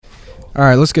All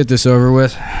right, let's get this over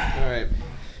with. All right.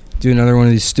 Do another one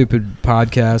of these stupid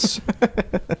podcasts.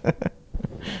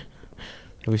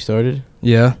 Have we started?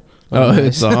 Yeah. Oh,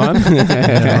 it's on?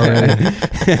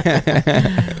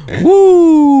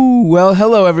 Woo! Well,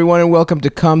 hello, everyone, and welcome to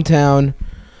Cumtown,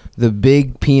 the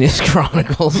Big Penis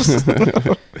Chronicles.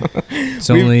 It's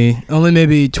only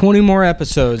maybe 20 more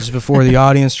episodes before the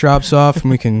audience drops off and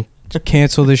we can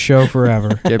cancel this show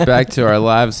forever. Get back to our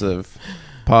lives of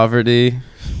poverty.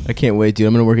 I can't wait, dude.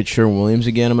 I'm going to work at Sherwin-Williams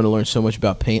again. I'm going to learn so much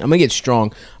about paint. I'm going to get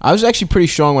strong. I was actually pretty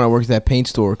strong when I worked at that paint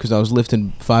store because I was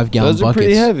lifting 5-gallon Those are buckets.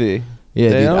 pretty heavy. Yeah,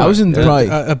 They dude. are. I was in probably...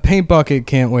 A paint bucket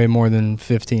can't weigh more than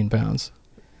 15 pounds.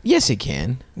 yes, it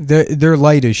can. They're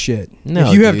light as shit. No,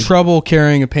 if you have dude. trouble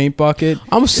carrying a paint bucket,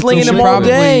 I'm slinging you them should all probably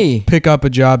day. pick up a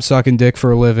job sucking dick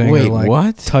for a living. Wait, or like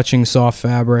what? touching soft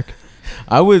fabric.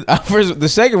 I would... First, the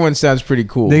second one sounds pretty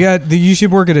cool. You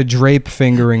should work at a drape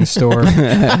fingering store.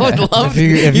 I would love If to.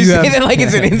 you You say have- that like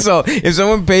it's an insult. If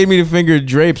someone paid me to finger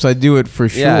drapes, I'd do it for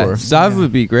sure. Yeah, Stav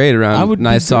would be great I around would be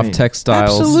nice soft great.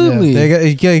 textiles. Absolutely.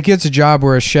 He gets a job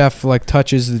where a chef like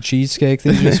touches the cheesecake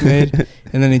that he just made,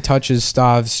 and then he touches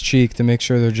Stav's cheek to make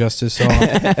sure they're just as soft.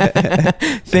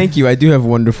 Thank you. I do have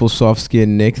wonderful soft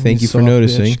skin, Nick. Thank you for Soft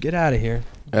noticing. bitch. Get out of here.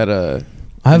 At a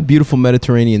I have beautiful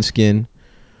Mediterranean skin.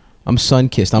 I'm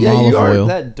sun-kissed. I'm yeah, olive you aren't oil.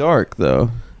 that dark though.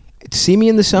 See me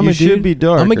in the summer, You dude. should be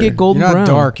darker. I'm gonna get golden You're not brown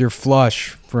dark. You're flush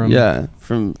from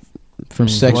from from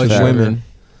sex with blood women.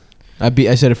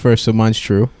 I said it first, so mine's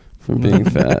true. being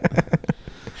fat.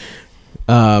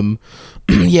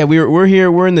 Yeah, we're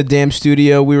here. We're in the damn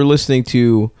studio. We were listening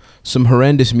to some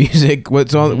horrendous music.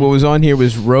 What was on here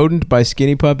was "Rodent" by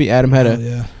Skinny Puppy. Adam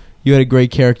had you had a great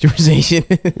characterization.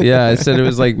 Yeah, I said it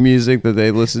was like music that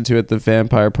they listened to at the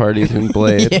vampire parties in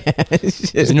Blade. Yeah,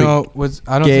 it's just You know what's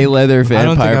I don't Gay think, leather I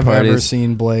don't think vampire I've ever parties.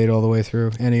 seen Blade all the way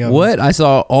through any of them. What? I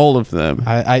saw all of them.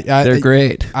 They're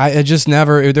great. I just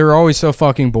never. They're always so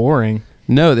fucking boring.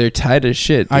 No, they're tight as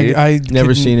shit, dude. I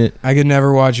never seen it. I could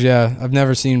never watch. Yeah, I've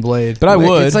never seen Blade. But I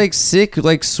would. It's like sick,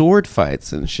 like sword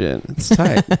fights and shit. It's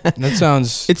tight. That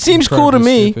sounds. It seems cool to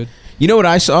incredibly me. stupid. You know what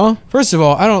I saw? First of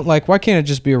all, I don't like. Why can't it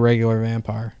just be a regular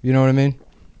vampire? You know what I mean?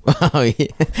 Oh, yeah.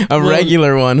 A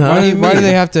regular one, huh? Why do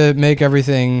they have to make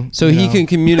everything So you he know, can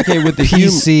communicate with the human.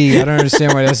 PC? I don't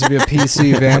understand why it has to be a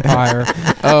PC vampire.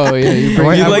 Oh yeah, you You'd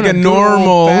I like want a good normal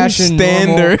old-fashioned,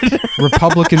 standard. normal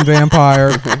Republican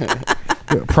vampire.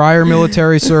 Prior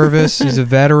military service. He's a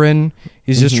veteran.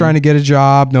 He's just trying to get a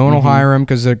job. No one will hire him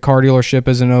because the car dealership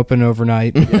isn't open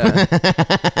overnight.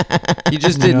 He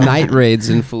just did night raids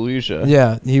in Fallujah.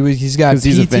 Yeah, he's got 'Cause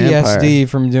he's a vampire. PTSD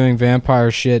from doing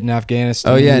vampire shit in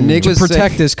Afghanistan. Oh, yeah, Nick to was protect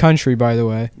saying- this country, by the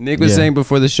way. Nick was Yeah. saying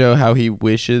before the show how he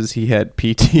wishes he had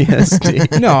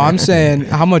PTSD. No, I'm saying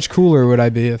how much cooler would I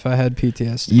be if I had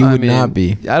PTSD? You I would mean, not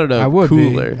be. I don't know. I would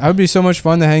cooler. be. I would be so much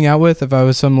fun to hang out with if I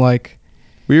was some like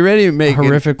We ready to make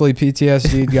horrifically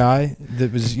PTSD guy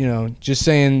that was, just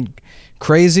saying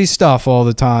crazy stuff all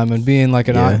the time and being like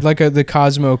the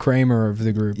Cosmo Kramer of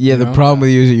the group. Yeah, you the know? problem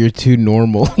with you is that you're too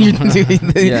normal. Yeah,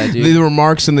 dude. The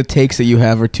remarks and the takes that you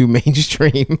have are too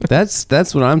mainstream. That's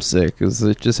what I'm sick. Is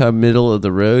just how middle of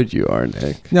the road you are,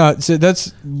 Nick. No, so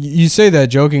you say that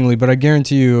jokingly, but I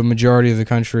guarantee you a majority of the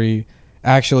country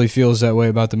actually feels that way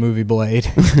about the movie Blade.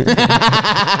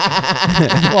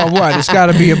 Well, what? It's got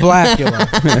to be a Blackula.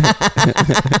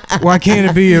 Why can't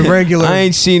it be a regular? I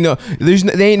ain't seen no. They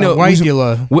ain't no.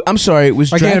 Whiteula. I'm sorry.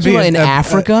 Was Why can't it be Dracula in a-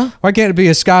 Africa? Why can't it be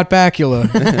a Scott Bakula?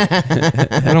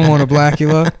 I don't want a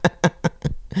Blackula.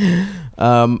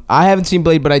 I haven't seen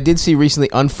Blade, but I did see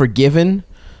recently Unforgiven.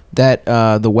 That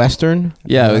the Western.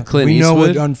 Yeah, with Clint we know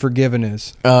Eastwood. what Unforgiven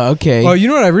is. Okay. Oh, you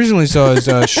know what I originally saw is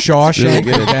Shawshank Really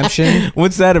good. Redemption.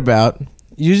 What's that about?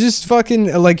 You just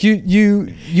fucking like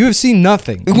you have seen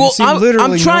nothing. You've Well, seen I'm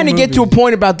literally trying no to get to a movies.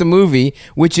 point about the movie,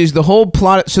 which is the whole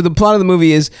plot. So the plot of the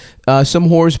movie is some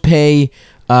whores pay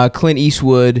Clint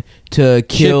Eastwood to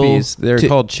kill. Chippies. They're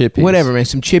called chippies. Whatever, man.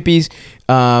 Some chippies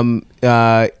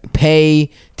pay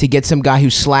to get some guy who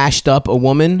slashed up a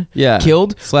woman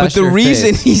killed. Slashed but the her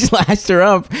reason face. he slashed her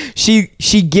up, she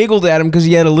giggled at him because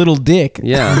he had a little dick.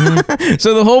 Yeah.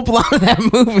 So the whole plot of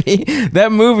that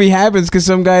movie happens because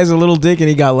some guy has a little dick and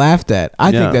he got laughed at.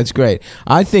 I think that's great.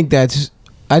 I think there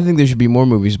should be more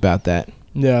movies about that.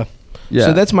 Yeah. Yeah.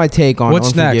 So that's my take on What's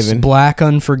Unforgiven. next? Black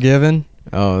Unforgiven.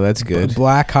 Oh, that's good.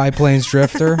 Black High Plains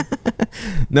Drifter.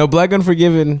 No, Black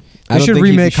Unforgiven. I They don't should think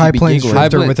remake should High be Plains giggling.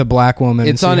 Drifter High Pla- with a black woman.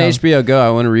 It's and on see HBO Go.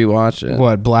 I want to rewatch it.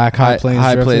 What, Black High Plains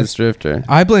High Drifter? Plains Drifter.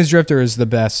 High Plains Drifter is the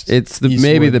best. It's maybe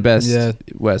Eastwood. the best Yeah.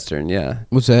 Western, yeah.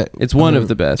 What's that? It's one of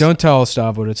the best. Don't tell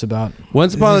Stav what it's about.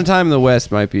 Once Upon a Time in the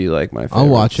West might be like my favorite. I'll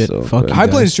watch it. Fuck but it. High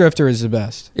guys. Plains Drifter is the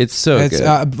best. It's so It's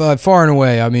good. far and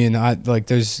away. I mean,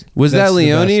 there's. Was that's that the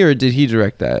Leone best. or did he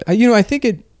direct that? I think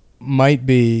it might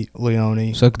be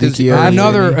Leone. Suck Does- Dick Early,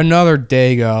 Another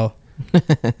baby. Dago.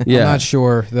 Yeah. I'm not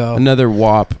sure though. Another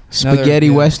WAP. Spaghetti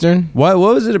yeah. Western. What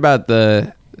was it about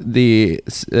the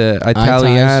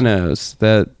Italianos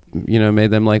that made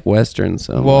them like Western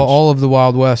so Well, much? all of the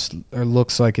Wild West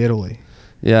looks like Italy.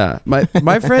 Yeah, my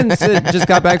friend just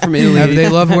got back from Italy. They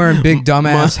love wearing big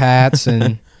dumbass hats,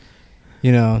 and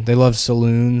they love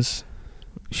saloons.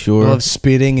 Sure. They love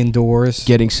spitting indoors.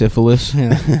 Getting syphilis.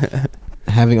 Yeah.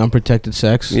 Having unprotected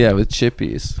sex. Yeah, with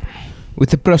chippies.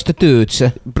 With the prostitutes.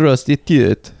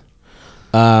 Prostitute.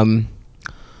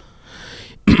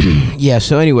 Yeah,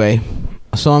 so anyway,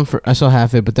 I saw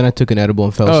half it, but then I took an edible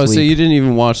and fell Oh, asleep. so you didn't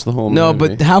even watch the whole movie? No,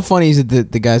 but how funny is it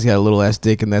that the guy's got a little ass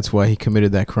dick and that's why he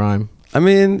committed that crime? I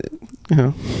mean,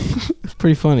 It's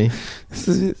pretty funny.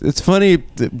 it's funny.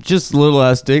 Just little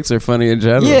ass dicks are funny in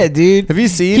general. Yeah, dude. Have you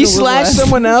seen? He a little slashed ass-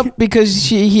 someone up because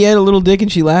he had a little dick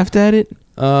and she laughed at it.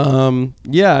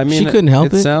 Yeah, I mean, She couldn't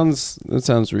help it. It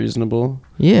sounds reasonable.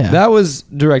 Yeah. That was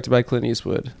directed by Clint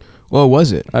Eastwood. Well,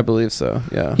 was it? I believe so.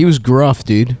 Yeah, He was gruff,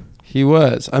 dude. he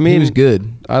was. I mean, He was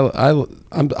good.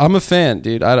 I'm a fan,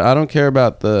 dude. I don't care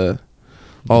about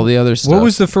all the other stuff. What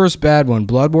was the first bad one?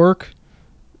 Blood Work?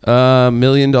 $1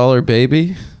 Million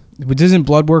Baby? But isn't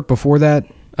Blood Work before that?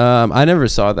 I never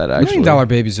saw that actually. $1 Million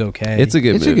Baby's okay. It's a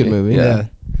good It's movie. a good movie. Yeah.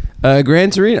 Gran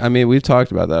Torino. I mean, we've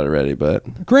talked about that already,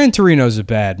 but Gran Torino's a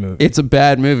bad movie. it's a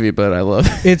bad movie, but I love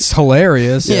it. It's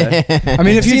hilarious. Yeah. I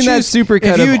mean, if you Seen that choose,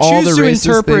 supercut if you of all choose the to racist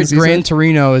interpret things he Gran said?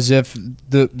 Torino as if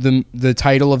the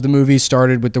title of the movie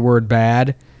started with the word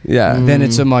bad, Yeah. then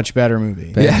it's a much better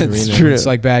movie. Bad Yeah, it's Torino. true. It's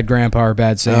like Bad Grandpa or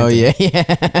Bad Santa. Oh yeah, yeah.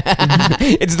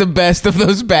 It's the best of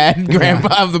those bad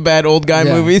grandpa of the bad old guy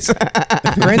Yeah. movies.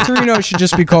 Gran Torino should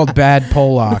just be called Bad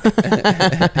Polak.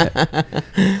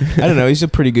 I don't know. He's a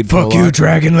pretty good. Fuck you, Pollock.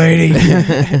 Dragon Lady.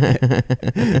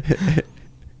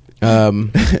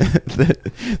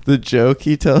 the joke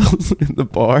he tells in the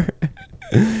bar,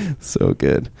 so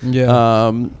good.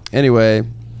 Yeah. Anyway,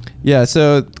 yeah.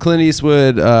 So Clint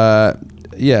Eastwood,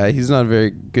 yeah, he's not a very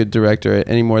good director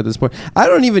anymore at this point. I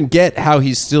don't even get how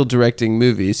he's still directing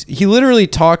movies. He literally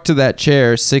talked to that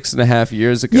chair 6.5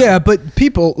 years ago. Yeah, but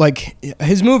people like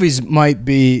his movies might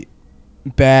be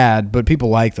bad, but people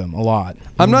like them a lot.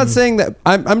 I'm not saying that.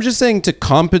 I'm just saying to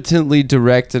competently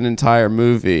direct an entire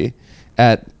movie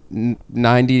at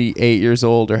 98 years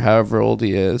old or however old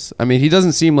he is. I mean, he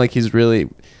doesn't seem like he's really,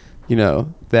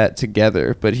 that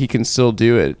together, but he can still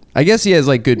do it. I guess he has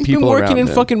like good He's people been working around in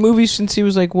him. fucking movies since he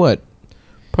was like what?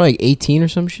 Probably like 18 or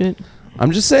some shit.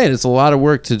 I'm just saying it's a lot of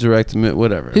work to direct him.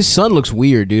 Whatever. His son looks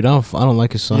weird, dude. I don't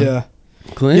like his son. Yeah.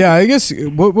 Clint? Yeah, I guess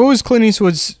what was Clint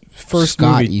Eastwood's first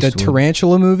Scott movie? Eastwood. The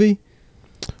Tarantula movie?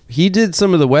 He did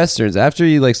some of the westerns after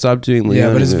he like stopped doing Leone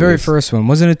Yeah, but his very movies. first one.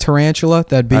 Wasn't it Tarantula?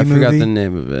 That B I movie? forgot the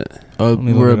name of it. Oh, Let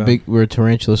me look it up. we're a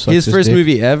tarantula. Sucks His first dick.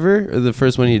 movie ever, or the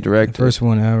first one he directed? First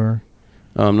one ever.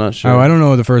 Oh, I'm not sure. Oh, I don't know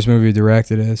what the first movie he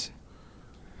directed is.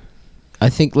 I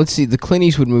think. Let's see the Clint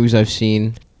Eastwood movies I've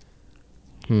seen.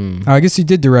 Oh, I guess he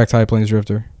did direct High Plains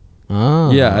Drifter.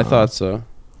 Ah. Yeah, I thought so.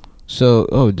 So,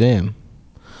 oh damn,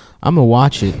 I'm gonna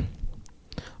watch it.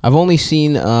 I've only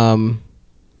seen.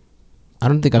 I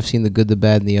don't think I've seen The Good, the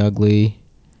Bad, and the Ugly.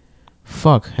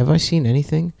 Fuck, have I seen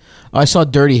anything? Oh, I saw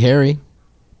Dirty Harry. He's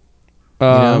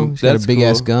got that's a big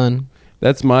ass cool. gun.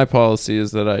 That's my policy: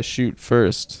 is that I shoot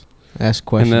first, Ask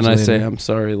questions, and then I later. say I'm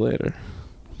sorry later.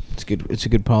 It's good. It's a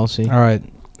good policy. All right.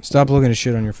 Stop looking at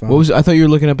shit on your phone. What was? I thought you were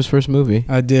looking up his first movie.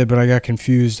 I did, but I got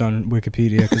confused on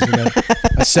Wikipedia because he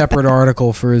got a separate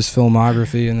article for his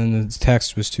filmography, and then the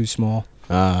text was too small.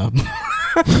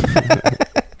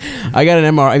 I got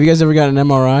an MRI. Have you guys ever got an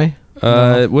MRI?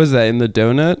 Was that in the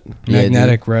donut? Yeah,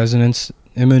 Magnetic resonance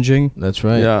imaging. That's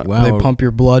right. Yeah. Wow. They pump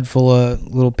your blood full of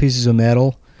little pieces of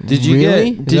metal. Did you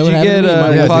Really? get? Is Did that you what happened get? to me? Am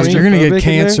I Yeah, Wolverine? you're gonna claustrophobic in get there?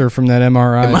 cancer from that Am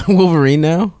MRI. I Wolverine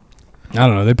now? I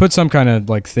don't know. They put some kind of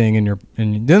like thing in your.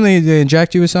 Didn't they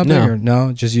inject you with something? No. Or no,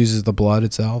 it just uses the blood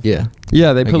itself. Yeah.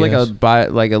 Yeah, they I put like guess.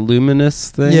 a luminous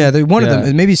thing. Yeah, one Yeah. of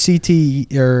them. Maybe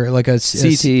CT or like a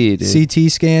CT, dude. CT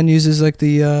scan uses like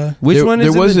the. Which There- one is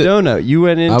there in was the a- donut? You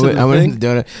went into I went the into thing? the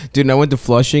donut. Dude, and I went to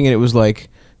Flushing and it was like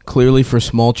clearly for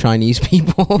small Chinese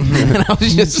people. And I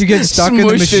was just you get stuck in the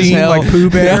smushed as machine hell. like Pooh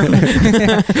Bear. Like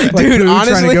Dude, Pooh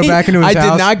honestly, trying to go back into his I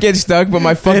house. did not get stuck, but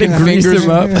my fucking to grease fingers.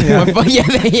 them up. Yeah,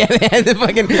 they had to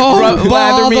fucking Oh,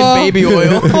 lather me in bother. baby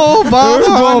oil. Oh bother!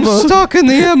 I'm bother. stuck in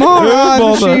the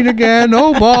MRI machine again.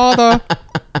 Oh bother!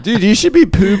 Dude, you should be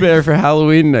Pooh Bear for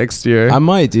Halloween next year. I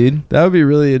might, dude. That would be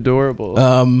really adorable.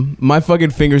 My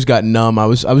fucking fingers got numb. I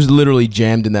was literally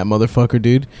jammed in that motherfucker,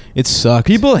 dude. It sucked.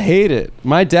 People hate it.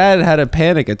 My dad had a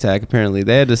panic attack, apparently.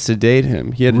 They had to sedate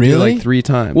him. He had to do it Really? like 3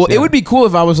 times. Well, yeah. it would be cool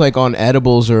if I was like on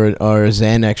edibles or a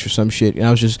Xanax or some shit, and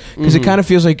I was just because it kind of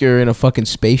feels like you're in a fucking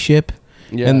spaceship,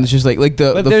 Yeah. and it's just like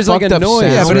the But the there's, like, fucked a up noise,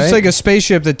 sound. Yeah, but it's right? like a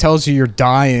spaceship that tells you you're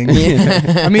dying.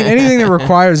 Yeah. I mean, anything that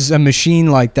requires a machine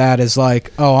like that is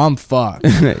like, oh, I'm fucked.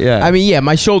 yeah. I mean, yeah,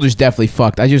 my shoulder's definitely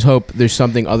fucked. I just hope there's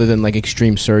something other than like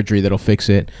extreme surgery that'll fix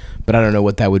it, but I don't know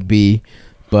what that would be.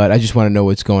 But I just want to know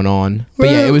what's going on. But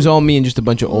yeah, it was all me and just a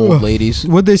bunch of old ladies.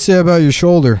 What'd they say about your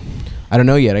shoulder? I don't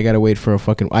know yet. I gotta wait for a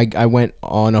fucking. I went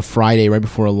on a Friday right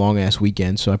before a long ass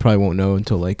weekend, so I probably won't know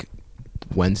until like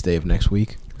Wednesday of next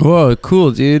week. Whoa,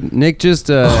 cool, dude. Nick just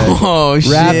Oh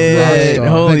wrapped shit! the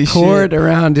Holy cord shit!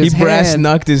 around his He brass hand.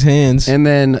 knucked his hands. And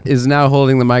then is now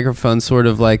holding the microphone sort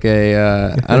of like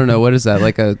a I don't know, what is that,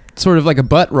 like a sort of like a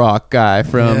butt rock guy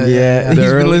from Yeah, the he's been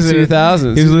early listening-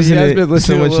 2000s. He was listening has to been listening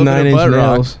so to a much little bit of 9 Inch butt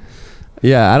rock. Nails.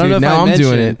 Yeah, I don't Dude, know if now I I'm mentioned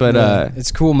doing it, it. but It's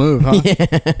a cool move, huh?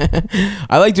 Yeah.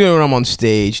 I like doing it when I'm on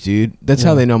stage, dude. That's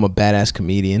how they know I'm a badass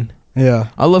comedian. Yeah.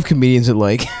 I love comedians that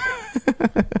like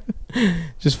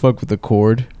just fuck with the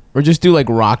cord. Or just do like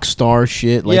rock star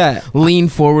shit, like Yeah. lean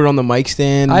forward on the mic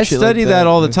stand. And I shit study like that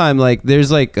all the time. Like,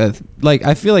 there's like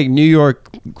I feel like New York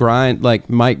grind, like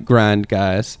mic grind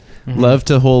guys love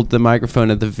to hold the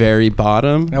microphone at the very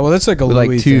bottom. Yeah, well, that's like a With, Louis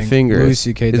like, 2 thing. fingers. Louis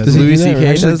C.K. Is does the it. Louis Do that, C.K. right?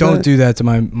 Actually, does don't that? do that to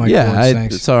my cords, Yeah,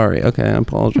 thanks. sorry. Okay, I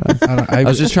apologize. I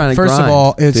was just trying to First grind, of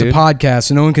all, it's dude. a podcast,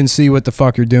 so no one can see what the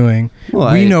fuck you're doing.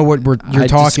 Well, we I- know what you're I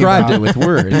talking described about. it with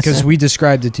words. because we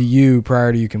described it to you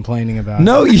prior to you complaining about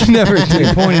No, it. you never We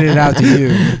did. pointed it out to you.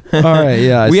 All right,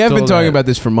 yeah. We have been talking about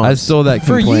this for I months. stole that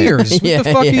For complaint. years. What Yeah, the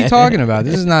fuck are yeah. you talking about?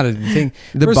 This is not a thing.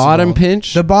 The First of bottom all,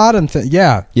 pinch? The bottom thing.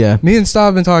 Yeah. Yeah. Me and Stav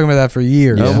have been talking about that for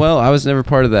years. Oh, well, I was never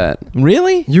part of that.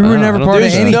 Really? You were I never don't part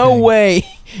of think so. anything. No way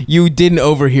you didn't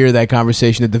overhear that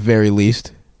conversation at the very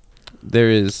least. There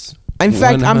is. In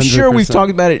fact, I'm sure we've 100%.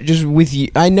 talked about it just with you.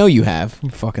 I know you have. You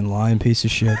fucking lying piece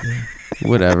of shit. Dude.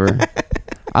 Whatever.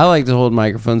 I like to hold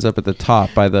microphones up at the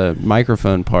top by the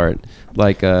microphone part.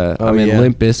 Like, I'm in yeah.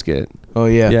 Limp Bizkit. Oh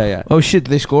yeah. Yeah, yeah. Oh shit,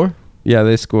 did they score? Yeah,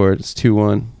 they scored. It's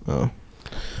 2-1. Oh.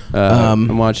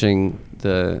 I'm watching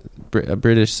a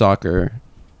British soccer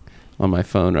on my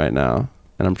phone right now,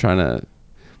 and I'm trying to.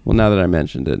 Well, now that I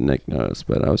mentioned it, Nick knows,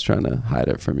 but I was trying to hide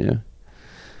it from you.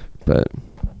 But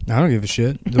I don't give a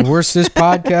shit. The worse this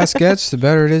podcast gets, the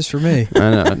better it is for me. I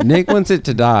know Nick wants it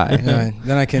to die.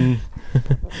 Then I can.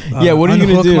 Yeah, what are you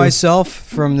gonna unhook do? myself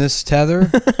from this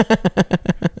tether.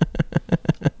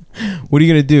 What are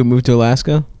you gonna do? Move to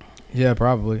Alaska? Yeah,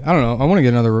 probably. I don't know. I want to get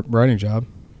another writing job.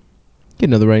 Get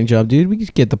another writing job, dude. We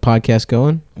could get the podcast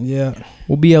going. Yeah.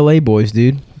 We'll be LA boys,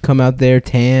 dude. Come out there,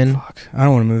 tan, Fuck. I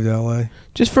don't want to move to LA.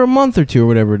 just for a month or two or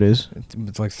whatever it is.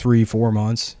 It's like 3-4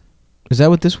 months. Is that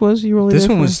what this was? You were only This there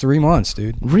one for? was 3 months,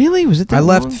 dude. Really? Was it that I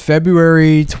left long?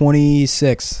 February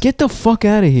 26th. Get the fuck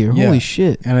out of here! Yeah. Holy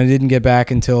shit! And I didn't get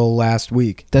back until last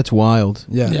week. That's wild.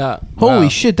 Yeah. Holy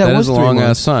shit, that was is a 3 long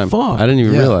months. ass time. Fuck. I didn't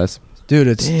even Yeah. realize. Dude,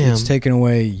 it's Damn. taken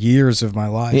away years of my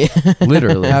life. Yeah.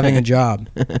 Literally. Having a job.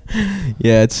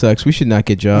 Yeah, it sucks. We should not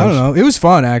get jobs. I don't know. It was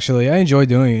fun, actually. I enjoyed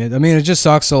doing it. I mean, it just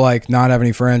sucks to like not have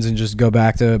any friends and just go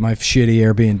back to my shitty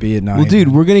Airbnb at night. Well, dude,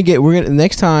 we're gonna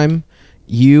next time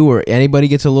you or anybody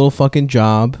gets a little fucking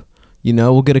job, you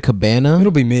know, we'll get a cabana.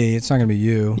 It'll be me. It's not gonna be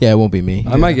you. Yeah, it won't be me.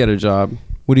 I might get a job.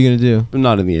 What are you gonna do? I'm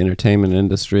not in the entertainment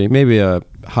industry. Maybe a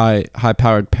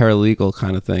high-powered paralegal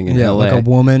kind of thing in Yeah, LA. like a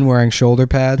woman wearing shoulder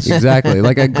pads. Exactly,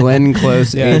 like a Glenn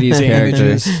Close Yeah, 80s character.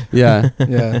 damages. Yeah,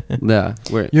 Yeah. yeah.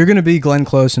 Where, You're gonna be Glenn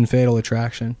Close in Fatal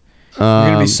Attraction. You're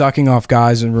gonna be sucking off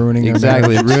guys and ruining their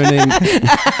exactly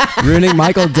ruining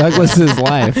Michael Douglas's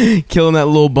life. Killing that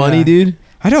little bunny, Yeah. dude.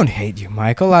 I don't hate you,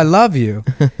 Michael. I love you.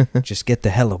 Just get the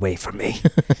hell away from me.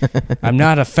 I'm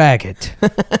not a faggot.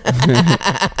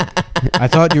 I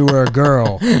thought you were a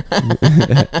girl.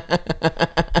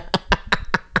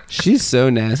 She's so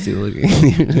nasty looking.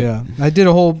 Yeah, I did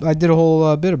a whole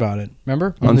bit about it.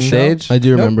 Remember On the show? stage? I do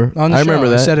Nope, remember. On the I show, remember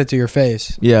that. I said it to your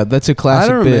face. Yeah, that's a I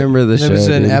classic. don't bit. remember the show. There was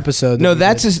an dude. episode. No, that we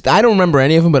that's did. just. I don't remember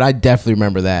any of them, but I definitely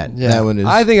remember that. Yeah. That one is.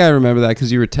 I think I remember that because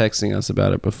you were texting us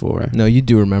about it before. No, you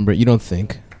do remember it. You don't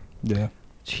think. Yeah.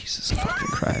 Jesus fucking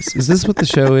Christ. Is this what the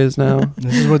show is now?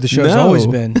 This is what the show's always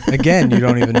been. Again, you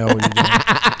don't even know what you're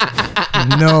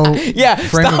doing. No. Yeah,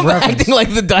 frame of stop reference. acting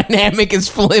like the dynamic is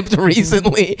flipped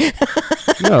recently.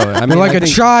 No, I mean, You're like I a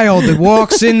think, child that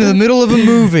walks into the middle of a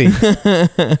movie.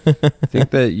 I think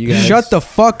that you guys... Shut the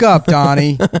fuck up,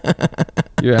 Donnie.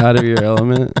 You're out of your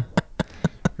element.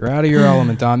 You're out of your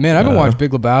element, Don. Man, I haven't watched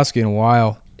Big Lebowski in a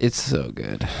while. It's so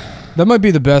good. That might be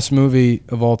the best movie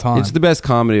of all time. It's the best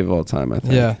comedy of all time, I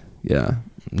think. Yeah. Yeah.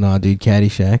 Nah, dude,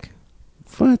 Caddyshack.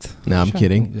 What? No, I'm Shut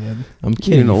kidding. up, dude. I'm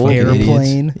kidding. You're an old you fucking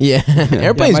Airplane. idiots. Yeah,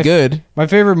 Airplane's my- good. My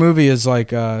favorite movie is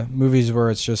like movies where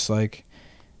it's just like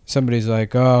somebody's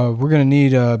like, "Oh, we're gonna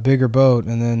need a bigger boat,"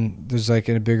 and then there's like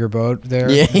a bigger boat there.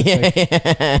 Yeah, And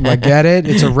it's like, I get it.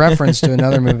 It's a reference to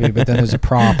another movie, but then there's a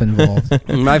prop involved.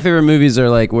 My favorite movies are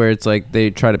like where it's like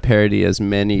they try to parody as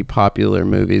many popular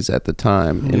movies at the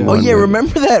time. in Yeah. Oh one yeah, movie.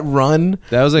 remember that run?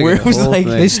 That was like where a it was whole like-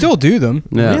 thing. They still do them.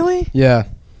 Yeah. Really? Yeah.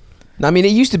 I mean,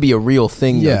 it used to be a real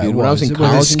thing, though, Yeah, dude. it When I was in With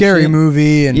college, a and scary shit.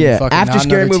 movie and Yeah, fucking after Not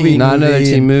Scary Another Movie. Teen Not another Movie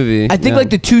teen and- movie. I think Yeah. like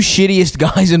the two shittiest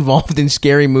guys involved in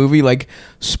Scary Movie like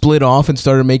split off and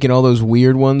started making all those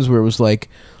weird ones where it was like,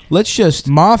 let's just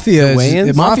Mafia. The Wayans?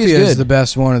 Is, Mafia's Mafia is good. the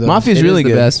best one of those. Mafia's It is really the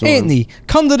good. best one. Anthony,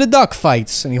 come to the duck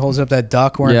fights, and he holds up that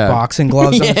duck wearing Yeah. boxing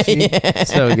gloves on his feet. yeah.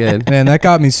 So good. Man, that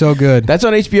got me so good. That's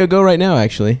on HBO Go right now,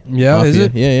 actually. Yeah, is Mafia.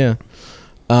 it?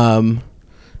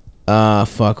 Yeah.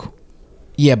 Fuck.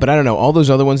 Yeah, but I don't know. All those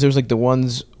other ones, there was like the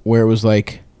ones where it was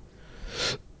like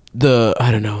I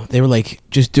don't know. They were like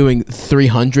just doing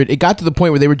 300. It got to the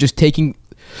point where they were just taking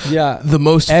Yeah. the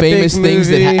most Epic famous things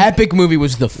movie. Epic movie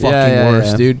was the fucking Yeah,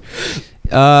 worst, yeah. dude.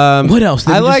 What else?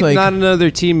 They I were just like like- Not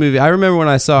Another Teen Movie. I remember when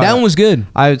I saw That it. one was good.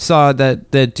 I saw that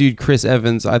dude Chris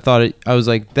Evans. I was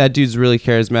like, that dude's really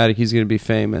charismatic. He's gonna be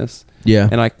famous. Yeah.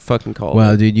 And I fucking called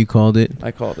Wow, it. dude, you called it.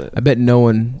 I called it. I bet no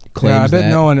one claims Yeah, I bet that.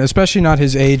 no one, especially not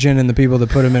his agent and the people that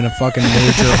put him in a fucking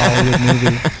major Hollywood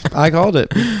movie. I called it.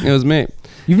 It was me.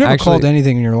 You've never Actually- called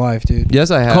anything in your life, dude.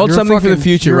 Yes, I have. Called You're a something for the fucking-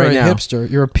 future you're right a now. hipster.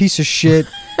 You're a piece of shit.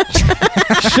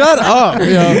 Shut up.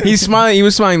 He's smiling. He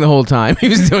was smiling the whole time. He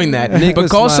was doing that. Nick But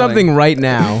was call smiling. something right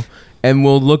now, and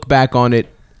we'll look back on it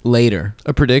later.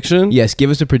 A prediction? Yes, give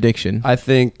us a prediction. I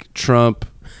think Trump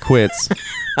quits.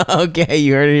 Okay,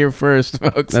 you heard it here first,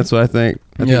 folks. That's what I think.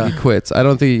 I Yeah. think he quits. I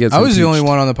don't think he gets I was the impeached. only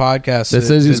one on the podcast That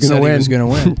says he was gonna said win. He was going to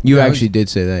win. You Yeah, I actually did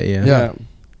say that, yeah. Yeah.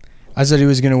 I said he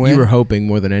was going to win. You were hoping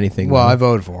more than anything. Well, though. I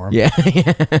voted for him. Yeah.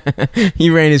 He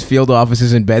ran his field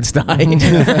offices in Bed-Stuy.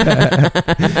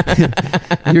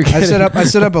 I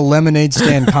set up a lemonade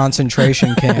stand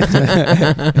concentration camp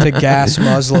to gas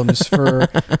Muslims for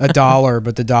 $1,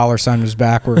 but the dollar sign was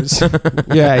backwards.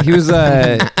 Yeah, he was.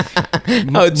 Oh,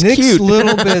 it's Nick's cute.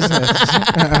 little business.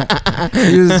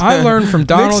 I learned from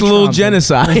Donald Nick's a little Trump.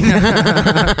 genocide.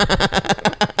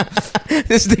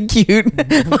 This is the cute,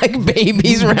 like,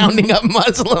 babies rounding up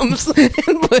Muslims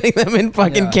and putting them in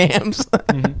fucking camps.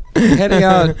 Heading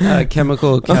out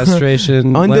chemical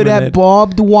castration. Under that lemonade.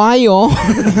 barbed wire.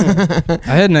 I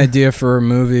had an idea for a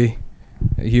movie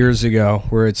years ago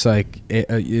where it's like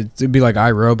it'd be like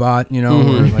iRobot, you know,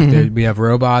 where like we have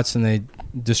robots and they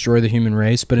destroy the human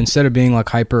race, but instead of being like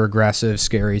hyper aggressive,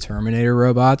 scary Terminator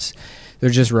robots, they're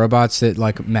just robots that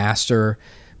like master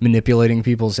manipulating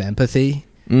people's empathy.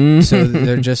 So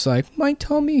they're just like, my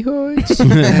tummy hurts.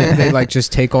 And they like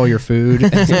just take all your food.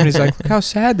 And somebody's like, look how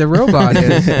sad the robot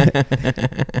is. And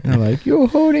they're like, you're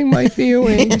hurting my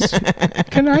feelings.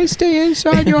 Can I stay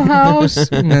inside your house?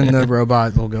 And then the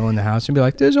robot will go in the house and be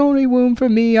like, there's only room for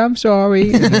me. I'm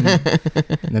sorry. And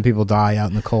then people die out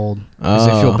in the cold because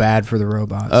they feel bad for the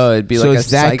robots. Oh, it'd be So like it's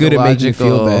a that good at making you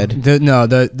feel psychological-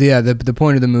 bad. The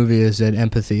point of the movie is that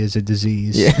empathy is a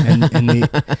disease. Yeah.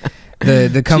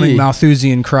 And the coming Gee.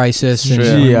 Malthusian crisis and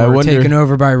Sure. when Gee, I we're wonder- taken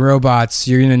over by robots,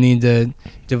 you're gonna need to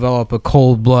develop a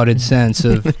cold-blooded sense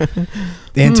of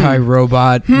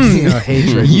anti-robot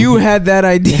hatred. You had that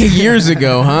idea years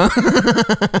ago, huh?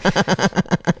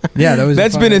 Yeah, that was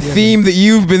That's fun been a idea. theme that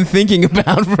you've been thinking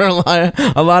about for a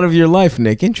lot of your life,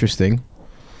 Nick. Interesting.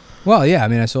 Well, yeah, I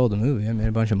mean, I sold the movie. I made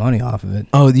a bunch of money off of it.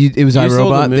 Oh, it was You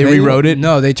sold iRobot? the They movie? rewrote it?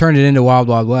 No, they turned it into Wild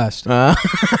Wild West.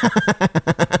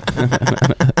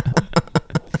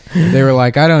 They were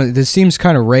like, this seems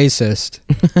kind of racist.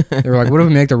 They were like, what if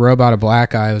we make the robot a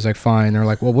black guy? I was like, fine. They're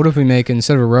like, well, what if we make,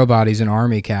 instead of a robot, he's an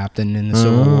army captain in the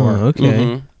Civil War? Okay.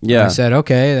 Mhm. Yeah. I said,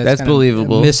 okay, That's kinda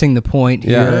believable. Missing the point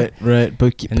Yeah. here. Right.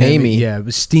 But And pay then, me. Yeah, it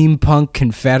was steampunk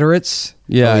Confederates.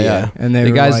 Yeah, Oh, yeah. yeah. And they The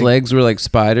were guy's like, legs were like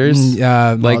spiders.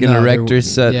 Like an erector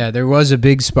set. Yeah, there was a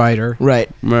big spider. Right.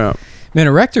 Yeah. Man,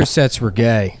 erector sets were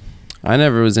gay. I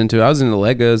never was into it. I was into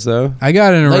Legos though. I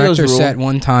got an Legos erector rule. set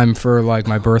one time for like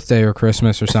my birthday or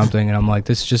Christmas or something, and I'm like,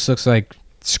 this just looks like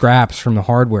scraps from the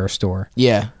hardware store.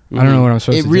 Yeah. I don't know what I'm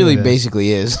supposed It to really do with this.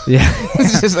 basically is. Yeah.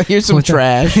 It's just like, here's some What the-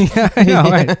 trash. Yeah, I know,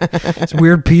 right? It's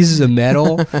weird pieces of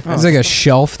metal. It's like a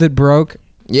shelf that broke.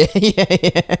 Yeah.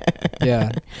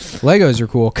 Yeah. Legos are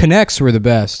cool. Connects were the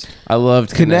best. I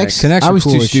loved Connects. Connects I are was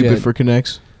cool too as stupid shit. for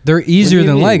Connects. They're easier What do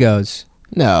than you mean? Legos.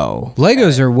 No.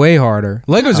 Legos are way harder.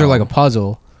 Legos are No. like a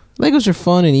puzzle. Legos are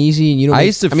fun and easy, and you don't. I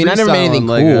used to. I mean, I never made freestyle anything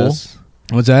on cool. Legos.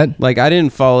 What's that? Like I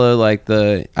didn't follow like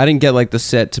I didn't get like the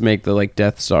set to make the like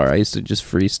Death Star. I used to just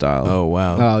freestyle. Oh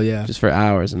wow. Oh, yeah. Just for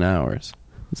hours and hours.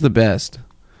 It's the best.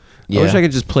 Yeah. I wish I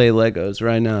could just play Legos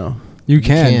right now. You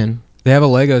can. They have a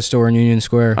Lego store in Union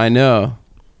Square. I know.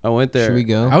 I went there. Should we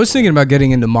go? I was thinking about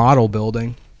getting into model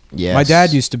building. Yes. My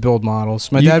dad used to build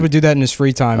models. My You- dad would do that in his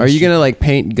free time. Are you gonna like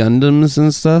paint Gundams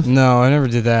and stuff? No, I never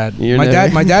did that. You're My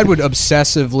never- dad would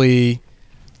obsessively,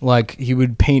 like, he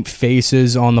would paint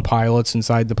faces on the pilots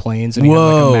inside the planes, and he had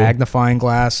like Whoa. a magnifying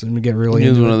glass, and would get really He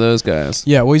was into one it. of those guys.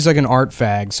 Yeah, well, he's like an art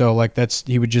fag, so like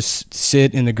he would just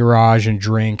sit in the garage and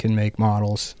drink and make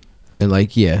models. And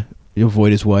like, yeah, you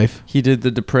avoid his wife. He did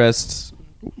the depressed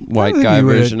I white think guy he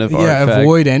would- version of yeah, art fag.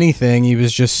 avoid anything. He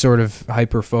was just sort of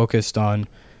hyper focused on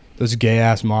those gay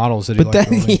ass models that he But liked.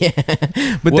 that, building.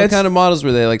 yeah. But what that's kind of models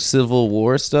were they? Like Civil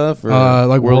War stuff, or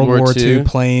Like World War II II?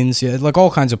 planes, yeah, like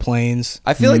all kinds of planes.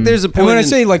 I feel like there's a And point. when I in-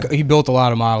 say like he built a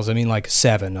lot of models, I mean like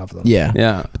 7 of them. yeah.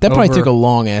 yeah, But that probably Over- took a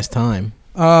long ass time.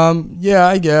 Yeah,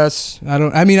 I guess.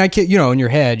 I mean, I can't. You know, in your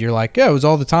head, you're like, yeah, it was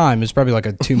all the time. It's probably like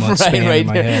a 2-month span in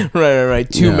my head. right.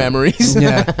 Two Yeah. memories.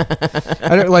 Yeah,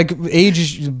 I don't, like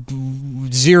age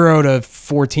 0 to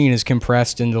 14 is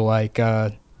compressed into like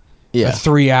a yeah.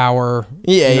 3-hour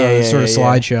Yeah, sort of yeah.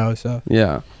 slideshow. So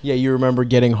yeah. Yeah, you remember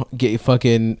getting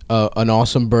fucking an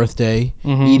awesome birthday,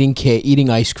 Mhm. eating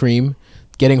ice cream,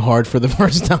 getting hard for the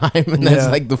first time, and that's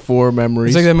Yeah. like the 4 memories.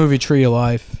 it's like that movie Tree of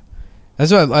Life.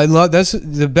 That's what I love. That's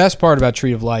the best part about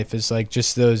Tree of Life is like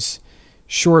just those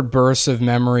short bursts of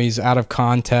memories out of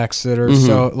context that are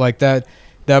so like that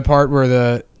part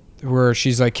where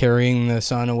she's like carrying the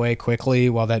son away quickly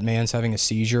while that man's having a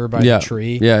seizure by Yeah. the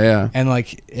tree. Yeah. And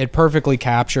like it perfectly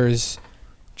captures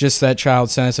just that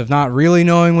child's sense of not really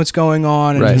knowing what's going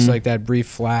on, and Right. just like that brief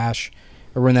flash,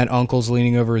 or when that uncle's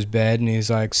leaning over his bed and he's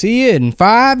like, "See you in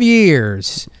 5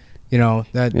 years." You know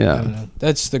that. Yeah. I don't know.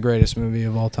 That's the greatest movie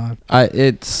of all time.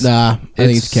 It's Nah, I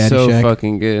think it's so Caddyshack.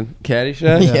 fucking good.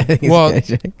 Caddyshack. Yeah, I think it's Well,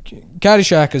 Caddyshack.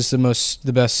 Caddyshack is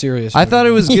the best serious. I thought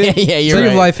it was good. yeah, you're Tree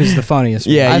right. of Life is the funniest.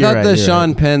 Yeah, movie. I you're thought right, the you're Sean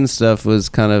right. Penn stuff was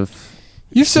kind of.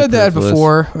 You've said that superfluous.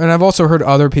 before, and I've also heard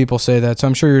other people say that. So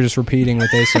I'm sure you're just repeating what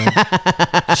they say.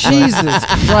 Jesus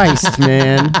Christ,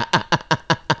 man!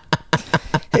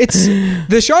 It's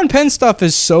the Sean Penn stuff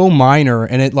is so minor,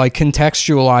 and it like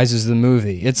contextualizes the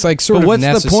movie. It's like sort But of what's the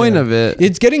necessary. point of it?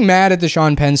 It's getting mad at the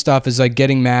Sean Penn stuff is like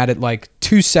getting mad at like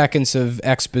 2 seconds of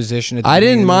exposition. At the I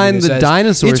beginning didn't of movie mind that the says,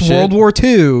 dinosaur It's shit. World War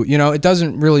II. You know, it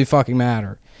doesn't really fucking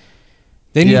matter.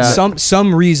 They need Yeah.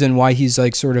 some reason why he's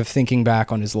like sort of thinking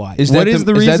back on his life. Is What that is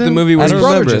the Is that the reason? movie where His I don't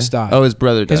brother remember. just died. Oh, his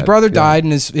brother died. His brother Yeah. died,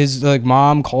 and his like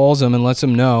mom calls him and lets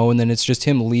him know, and then it's just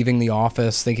him leaving the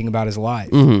office thinking about his life.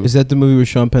 Mhm. Is that the movie where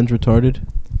Sean Penn's retarded?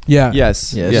 Yeah.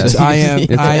 Yes. Yes. Yes. I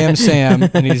am Sam,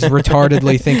 and he's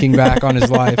retardedly thinking back on his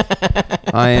life.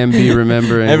 I am be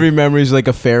remembering. Every memory is like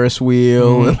a Ferris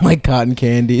wheel and like cotton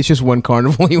candy. It's just one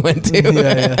carnival he went to.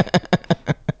 Yeah.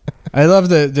 I love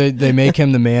that they make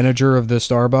him the manager of the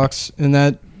Starbucks in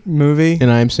that movie.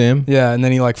 And I am Sam. Yeah, and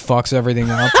then he like fucks everything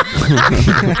up.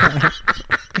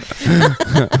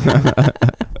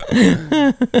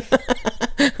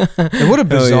 And what a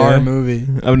bizarre yeah. movie.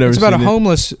 I've never It's about a seen it.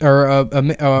 homeless or a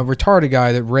retarded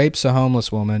guy that rapes a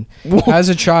homeless woman as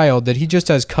a child that he just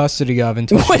has custody of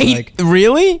until she's Wait, like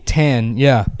really? 10.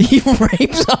 Yeah. He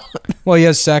rapes a... Well, he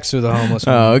has sex with a homeless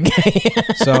woman. Oh, okay.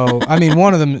 So, I mean,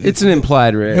 one of them. It's an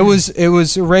implied rape. It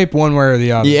was rape one way or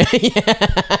the other. yeah.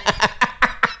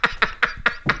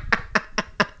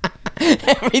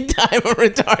 Every time a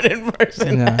retarded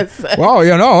person Yeah. has sex. Well,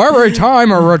 you know, every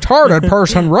time a retarded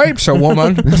person rapes a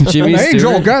woman, Jimmy an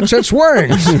angel Stewart. gets its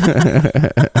wings.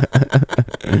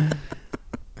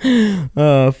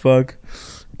 Oh, fuck.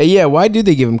 Yeah, why do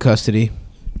they give him custody?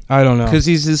 I don't know. Because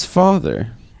he's his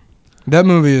father. That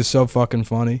movie is so fucking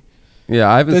funny. Yeah,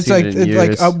 I haven't It's seen like it in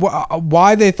years.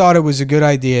 why they thought it was a good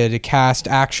idea to cast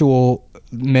actual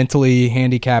mentally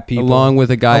handicapped people along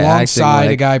with a guy alongside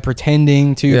acting a guy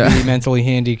pretending to be mentally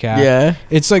handicapped. Yeah.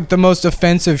 It's like the most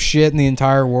offensive shit in the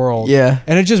entire world. Yeah.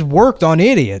 And it just worked on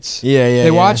idiots. Yeah, yeah.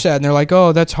 They watch that and they're like,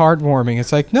 "Oh, that's heartwarming."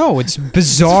 It's like, no, it's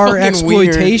bizarre It's fucking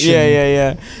exploitation. weird.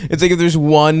 Yeah. It's like if there's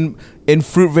one in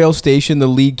Fruitvale Station, the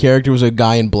lead character was a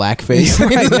guy in blackface.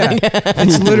 Right, yeah.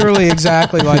 It's literally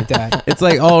exactly like that. It's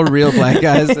like all real black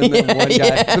guys, and then one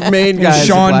guy, the main guy, is a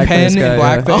Sean blackface Penn guy, in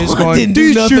yeah. blackface Oh, going, didn't do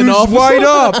 "These nothing, shoes officer." white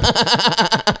up."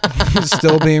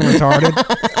 Still being retarded.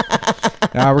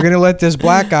 Now we're gonna let this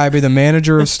black guy be the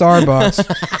manager of Starbucks.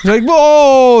 He's like,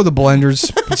 whoa, the blender's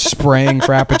spraying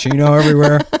Frappuccino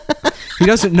everywhere. He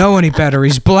doesn't know any better.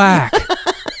 He's black.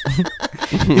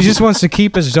 He just wants to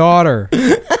keep his daughter.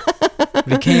 But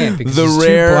he can't because he's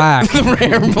too black. The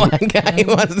rare black guy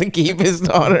who wants to keep his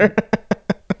daughter.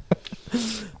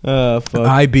 Oh, fuck.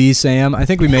 IB Sam. I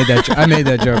think we made that. I made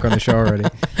that joke on the show already.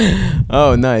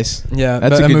 Oh, nice. Yeah,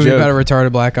 That's a a good movie joke. about a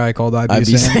retarded black guy called IB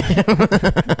Sam.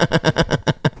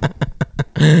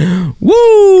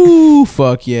 Woo!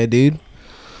 Fuck yeah, dude.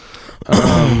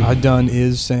 I done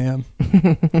is Sam.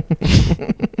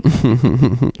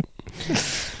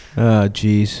 Oh,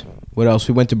 jeez. What else?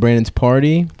 We went to Brandon's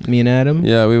party. Me and Adam.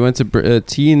 Yeah, we went to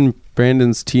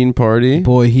Brandon's teen party.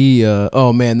 Boy, he.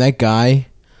 Oh man, that guy.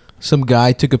 Some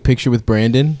guy took a picture with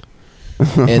Brandon,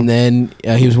 and then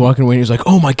he was walking away. and He was like,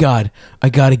 "Oh my god, I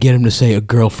got to get him to say a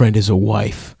girlfriend is a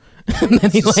wife." And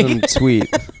then he Some tweet.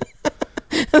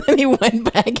 and then he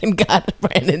went back and got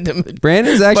Brandon to.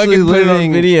 Brandon's actually Fucking put it on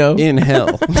living video. in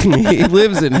hell. He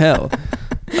lives in hell.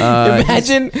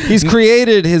 Imagine he's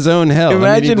created his own hell.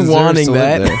 Imagine he deserves wanting to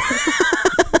live there.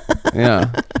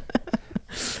 Yeah.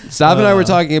 Sav and I were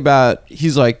talking about,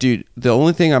 he's like, dude, the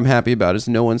only thing I'm happy about is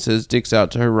no one says dicks out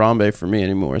to Harambe for me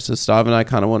anymore. So Stav and I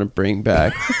kind of want to bring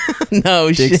back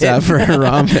no dicks shit. out for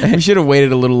Harambe. We should have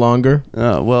waited a little longer.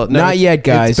 Oh, well, no, Not yet,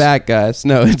 guys. It's back, guys.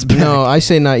 No, it's back. No, I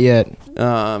say not yet.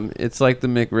 It's like the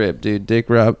McRib, dude. Dick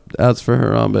rap outs for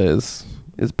Harambe is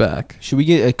back. Should we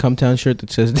get a Cumtown shirt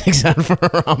that says "Dicks out for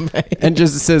Harambe"? And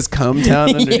just it says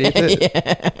Cumtown underneath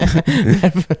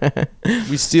it.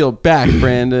 We steal back,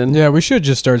 Brandon. Yeah, we should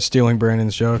just start stealing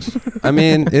Brandon's jokes. I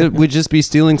mean, it would just be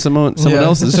stealing someone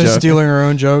else's just joke. stealing our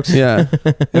own jokes. Yeah.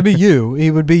 It'd be you. He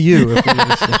would be you. If we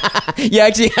just, You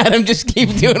actually had him just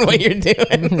keep doing what you're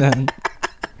doing.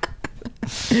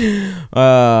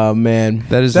 Oh man,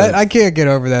 I can't get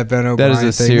over that Ben O'Brien That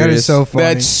is a thing. That is serious- so funny.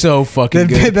 that's so fucking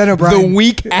good. Ben O'Brien. The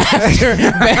week after,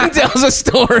 Ben tells a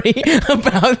story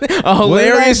about a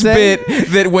hilarious say? bit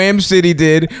that Wham City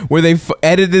did, where they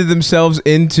edited themselves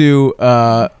into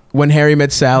When Harry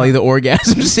Met Sally, the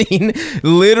orgasm scene.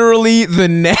 Literally the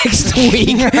next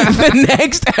week, the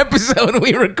next episode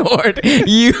we record,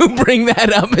 you bring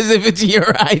that up as if it's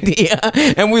your idea,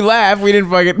 and we laugh. We didn't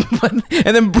fucking.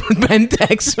 And then Ben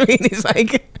texts me, and he's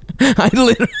like, "I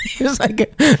literally." It's like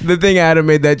the thing Adam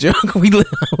made that joke.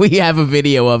 We have a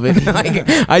video of it. Like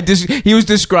he was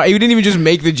describing. He didn't even just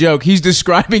make the joke. He's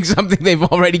describing something they've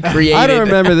already created. I don't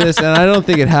remember this, and I don't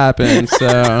think it happened.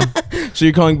 So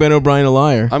you're calling Ben O'Brien a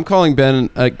liar? I'm calling Ben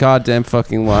a goddamn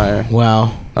fucking liar.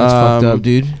 Wow, that's fucked up,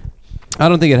 dude. I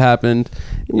don't think it happened.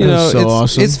 You know, so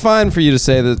awesome. It's fine for you to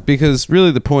say this because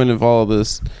really the point of all of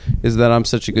this is that I'm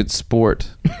such a good sport.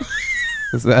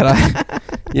 Is that I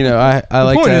like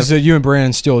the point to is that you and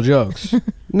Brandon steal jokes.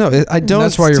 No, I don't.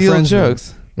 That's why you're steal friends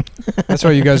jokes. That's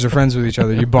why you guys are friends with each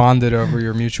other. You bonded over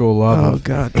your mutual love of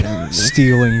God damn it.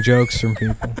 stealing jokes from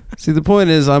people. See, the point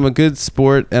is I'm a good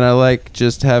sport and I like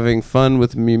just having fun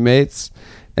with me mates.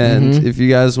 And if you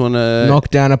guys want to knock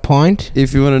down a pint,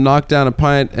 if you want to knock down a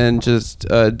pint and just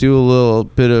do a little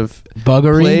bit of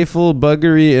buggery, playful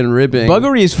buggery and ribbing.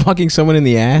 Buggery is fucking someone in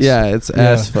the ass. Yeah, it's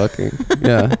ass fucking.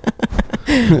 Yeah.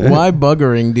 Why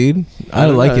buggering, dude? I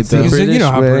don't like know, it it's the though. Because you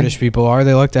know how way. British people are.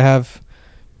 They like to have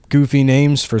goofy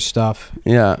names for stuff.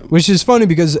 Yeah. Which is funny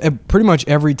because pretty much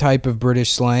every type of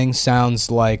British slang sounds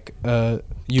like a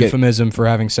euphemism for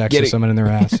having sex with someone in their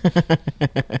ass.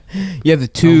 Yeah, the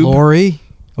tube. A lorry.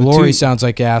 A lorry tube. sounds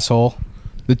like asshole.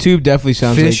 The tube definitely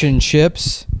sounds Fish like and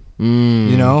chips.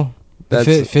 You know?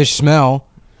 That's- Fish smell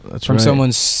that's from right.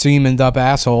 someone's semened up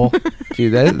asshole.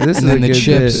 Dude, this is And a then the good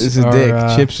chips. bit. This is Or,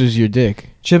 dick. Chips is your dick.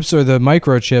 Chips are the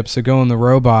microchips that go in the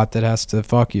robot that has to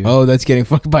fuck you. Oh, that's getting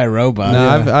fucked by a robot.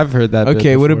 No, yeah. I've heard that.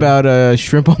 Okay, bit what before. about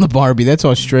shrimp on the Barbie? That's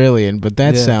Australian, but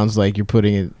that Yeah. sounds like you're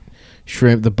putting it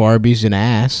shrimp the Barbie's an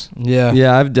ass. Yeah.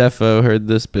 Yeah, I've defo heard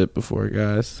this bit before,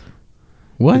 guys.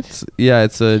 What?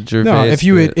 It's a Gervais. No, if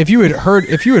you bit. had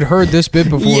heard this bit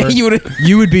before, Yeah,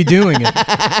 you would be doing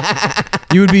it.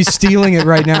 You would be stealing it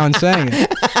right now and saying it.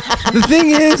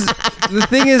 The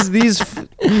thing is, these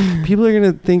People are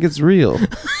gonna think it's real.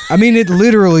 I mean, it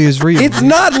literally is real. It's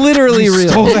not literally You real.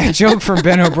 stole that joke from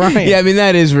Ben O'Brien. Yeah, I mean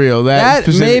that is real. That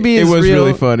maybe it is was real.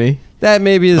 really funny. That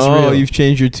maybe is Oh, real. you've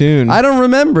changed your tune. I don't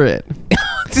remember it.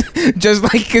 Just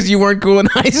like because you weren't cool in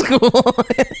high school.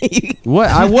 What?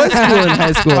 I was cool in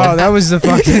high school. Oh, that was the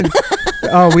fucking.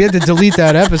 Oh, we had to delete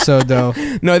that episode though.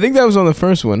 No, I think that was on the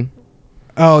first one.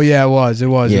 Oh yeah, it was. It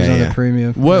was. It was Yeah, on yeah. the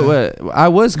premium. What? I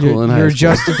was cool in high Your school.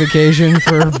 justification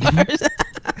for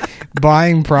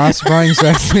buying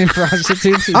sex and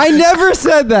prostitutes. I never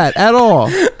said that at all.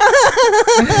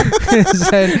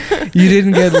 Said you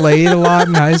didn't get laid a lot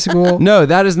in high school. No,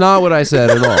 that is not what I said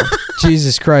at all.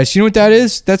 Jesus Christ! You know what that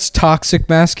is? That's toxic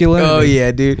masculinity. Oh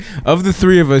yeah, dude. Of the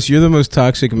three of us, you're the most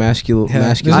toxic masculine. Yeah.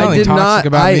 There's masculine. nothing toxic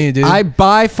about me, dude. I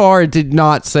by far did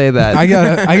not say that. I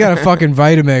got a fucking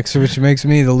Vitamix, which makes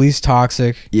me the least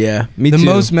toxic. Yeah, me The too.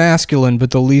 most masculine, but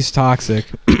the least toxic.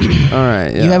 All right.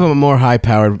 Yeah. You have a more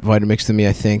high-powered Vitamix than me,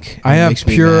 I think. I It have makes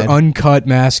me pure, mad. uncut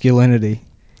masculinity.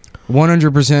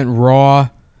 100% raw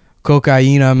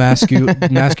cocaina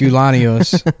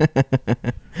masculanios.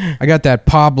 I got that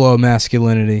Pablo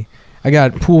masculinity. I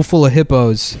got a pool full of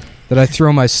hippos that I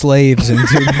throw my slaves into.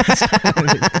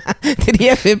 Did he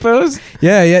have hippos?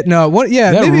 Yeah, no, what?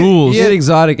 Yeah, That maybe, rules. He had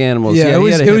exotic animals. Yeah, he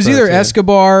had a it was hippo, either too.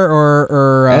 Escobar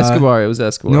or Escobar. It was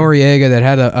Escobar. Noriega that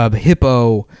had a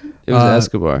hippo. It was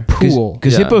Escobar. Pool.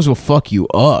 Because Yeah. hippos will fuck you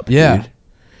up. Yeah. Dude.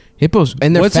 Hippos,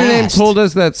 and they're What's fast. her name told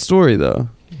us that story though?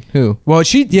 Who? Well,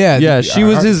 she She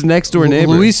was his next door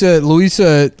neighbor.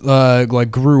 Louisa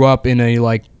like grew up in a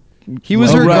like He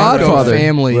was her Right, godfather.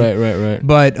 family. Right.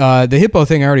 But the hippo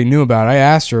thing I already knew about. I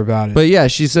asked her about it. But yeah,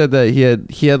 she said that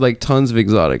he had like tons of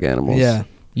exotic animals. yeah.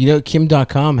 You know,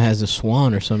 Kim.com has a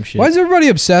swan or some shit. Why is everybody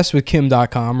obsessed with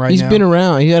Kim.com right He's now? been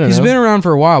around. I don't He's know. been around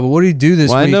for a while, but what did he do this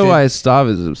Well, I week? know why Stav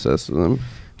is obsessed with him.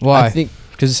 Why? I think,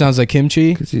 Because it sounds like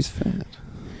kimchi? Because he's fat.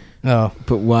 Oh.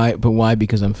 but why? But why?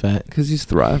 Because I'm fat. Because he's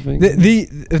thriving.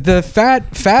 The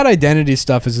fat identity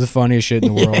stuff is the funniest shit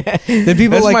in the world. That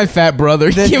people That's like my fat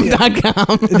brother. that-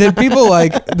 Kim.com. that people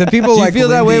like Do you like feel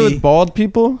that way Lindy- with bald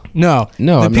people? No.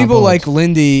 No, The I'm not people bald. like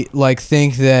Lindy like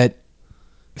think that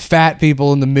fat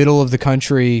people in the middle of the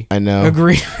country I know.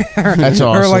 agree with her That's or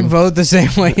like awesome. vote the same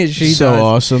way as she so does.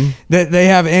 awesome. That they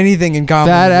have anything in common.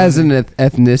 Fat with as women. an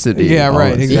ethnicity. Yeah, all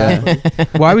right, it's exactly.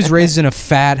 that. Well, I was raised in a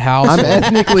fat house. I'm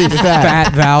ethnically fat.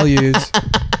 Fat values.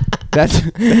 That's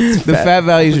The fat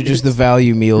values are just the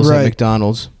value meals Right. at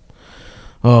McDonald's.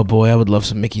 Oh boy, I would love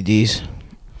some Mickey D's.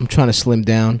 I'm trying to slim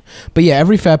down, but yeah,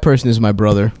 every fat person is my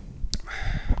brother.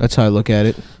 That's how I look at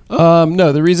it.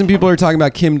 No, the reason people are talking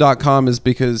about Kim.com is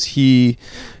because he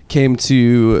came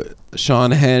to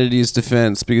Sean Hannity's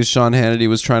defense because Sean Hannity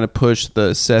was trying to push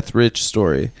the Seth Rich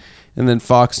story. And then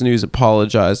Fox News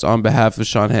apologized on behalf of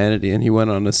Sean Hannity, and he went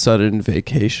on a sudden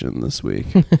vacation this week.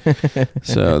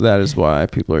 So that is why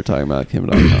people are talking about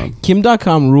Kim.com.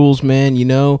 Kim.com rules, man. You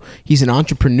know, he's an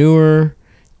entrepreneur.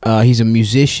 He's a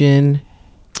musician.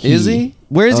 Is he?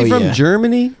 Where is he Oh, from? yeah.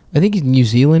 Germany? I think he's New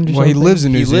Zealand. Or Well, he something. lives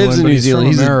in New He Zealand. lives in but New he's Zealand.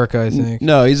 From He's a- America, I think.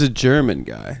 No, he's a German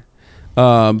guy.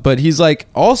 But he's like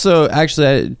also actually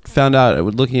I found out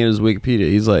looking at his Wikipedia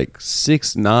he's like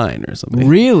 6'9" or something.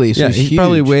 Really? So Yeah, he's he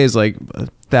probably huge. weighs like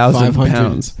 1,000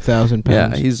 pounds. 1,000 Yeah,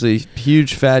 pounds. he's a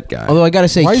huge fat guy. Although I gotta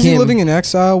say, Why Kim, is he living in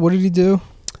exile? What did he do?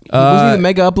 wasn't he the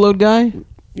Mega Upload guy?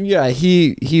 Yeah,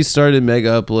 he started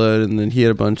Mega Upload and then he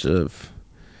had a bunch of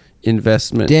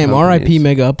investment. Damn, companies. R.I.P.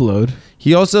 Mega Upload.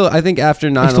 He also I think after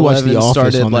used to watch The 9/11 Office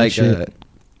started on that like shit.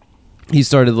 he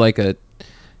started like a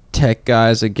tech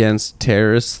guys against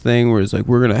terrorists thing where he's like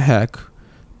we're gonna hack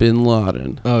Bin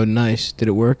Laden. Oh, nice. Did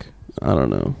it work? I don't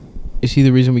know. Is he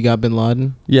the reason we got Bin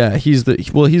Laden? Yeah, he's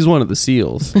one of the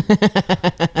SEALs.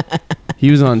 He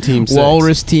was on Team 6.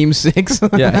 Walrus Team 6.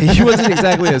 Yeah, he wasn't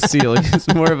exactly a SEAL. He was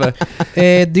more of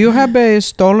a. Do you have a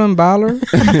stolen dollar?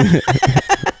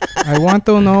 I want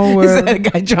to know Is where. that a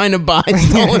guy trying to buy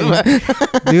stolen?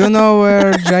 Do you know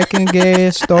where I can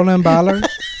get stolen dollars?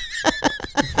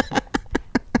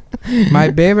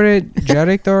 My favorite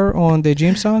director on the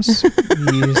Jimsons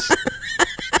is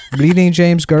Bleeding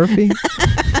James Gurphy.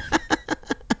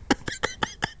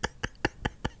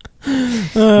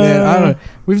 Man, I don't.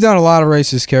 We've done a lot of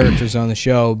racist characters on the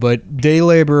show, but day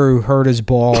laborer who hurt his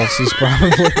balls is probably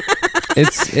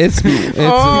It's a good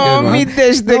Oh, one. mi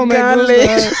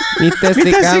testicales. Mi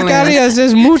testicales.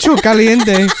 es mucho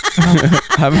caliente.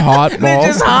 Have hot They're balls.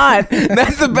 just hot.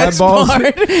 That's the best balls-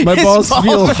 part. my His balls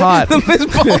feel hot. His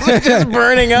balls are just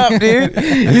burning up, dude.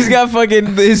 He's got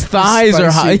fucking his thighs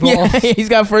are hot. Spicy Yeah, balls. he's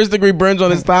got first degree burns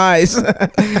on his thighs.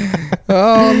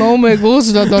 Oh, no me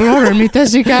gusta dolor mi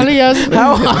testicales.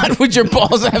 How hot would your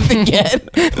balls have to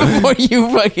get before you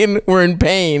fucking were in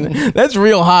pain? That's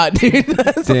real hot, dude.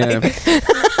 That's Damn.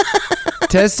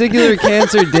 Testicular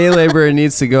cancer day laborer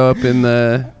needs to go up in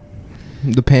the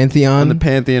pantheon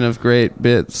pantheon of great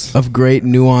bits. of great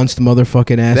nuanced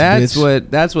motherfucking ass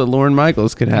That's what Lorne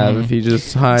Michaels could have if he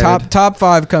just hired. Top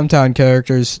 5 Cumtown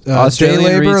characters. Day Australian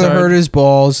laborer that retard. hurt his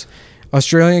balls.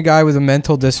 Australian guy with a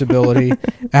mental disability.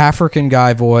 African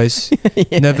guy voice.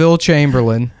 Neville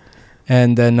Chamberlain.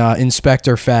 And then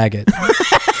Inspector Faggot.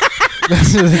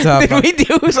 Those are the top Did 5. we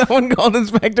do someone called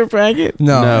Inspector Faggot?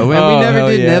 No, we Oh, never hell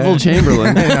did yeah. Neville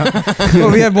Chamberlain.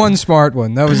 Well, we had one smart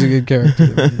one. That was a good character.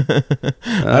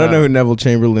 I don't know who Neville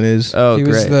Chamberlain is. Oh, He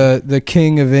great. was the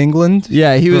king of England.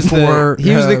 Yeah, he was before,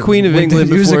 the queen of England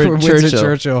he was the before Winston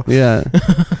Churchill. Yeah,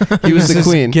 he was the this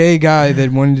queen. gay guy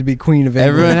that wanted to be queen of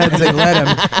England. Everyone had to- They let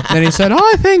him. Then he said,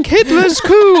 "I think Hitler's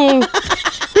cool.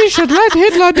 We should let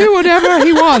Hitler do whatever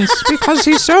he wants because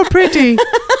he's so pretty."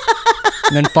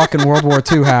 And then fucking World War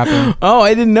II happened. Oh,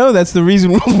 I didn't know that's the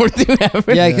reason World War II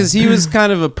happened. Yeah, because he was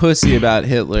kind of a pussy about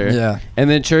Hitler. Yeah. And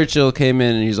then Churchill came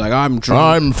in and he's like, "I'm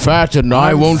drunk. I'm fat and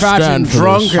I I'm won't fat stand and for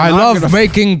drunk this. and I I'm love gonna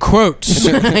making quotes.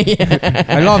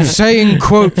 I love saying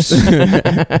quotes. In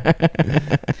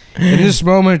this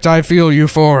moment, I feel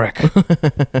euphoric.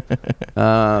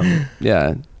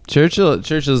 Yeah,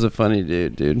 Churchill's a funny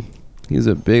dude. He's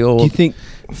a big Do old you think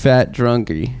fat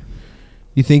drunkie.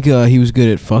 he was good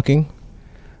at fucking?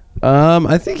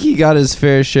 I think he got his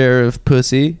fair share of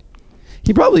pussy.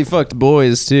 He probably fucked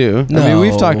boys too. I mean,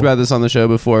 we've No. talked about this on the show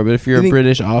before, but if you're You a think-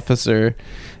 British officer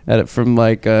from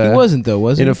like He wasn't though,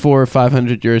 was he? in a 400 or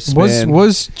 500 year span,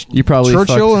 Was you probably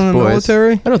Churchill fucked in the boys.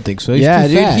 military? I don't think so. He's Yeah,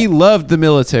 too dude, fat. he loved the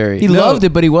military. He loved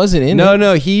it, but he wasn't in it.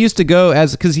 No, he used to go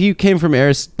because he came from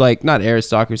not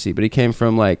aristocracy, but he came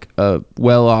from like a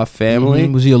well-off family,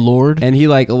 Mhm. Was he a lord? and he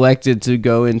like elected to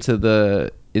go into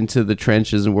the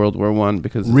trenches in World War I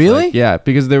because it's Really? like- yeah,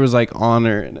 because there was like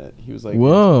honor in it. He was like,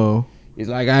 Whoa. he's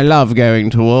like, I love going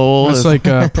to war. It's like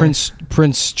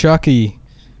Prince Chucky.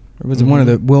 Or was it one of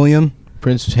the William?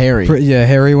 Prince Harry. Yeah,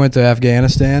 Harry went to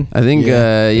Afghanistan. I think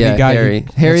Yeah. He got- Harry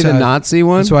that's the how- Nazi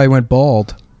one. That's why he went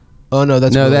bald. Oh no,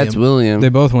 that's William. that's William. They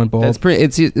both went bald. That's pretty.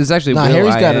 It's actually. Nah, Will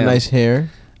Harry's got a I.am. nice hair.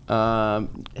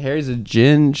 Harry's a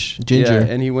ginger, Ginger.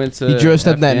 yeah, and he went to. He dressed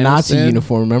up in that Nazi Afghanistan.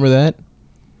 uniform. Remember that?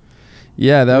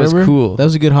 Yeah, that was Remember? cool. That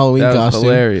was a good Halloween That was costume.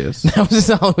 hilarious. That was his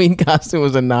Halloween costume.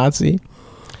 Was a Nazi.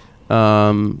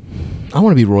 Um, I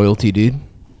want to be royalty, dude.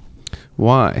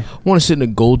 why? I want to sit in a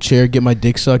gold chair, get my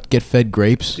dick sucked, get fed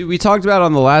grapes. Dude, we talked about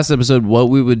on the last episode what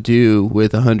we would do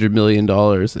with $100 million,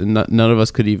 and none of us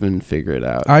could even figure it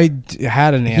out.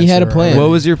 Had an answer. He had a plan. What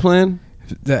was your plan?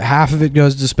 That half of it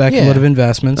goes to speculative Yeah.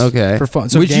 investments. Okay, For fun.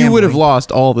 So which you would have gambling.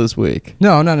 lost all this week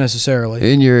No, not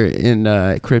necessarily. in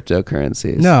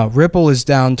cryptocurrencies. No, Ripple is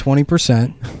down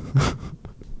 20%.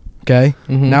 Okay,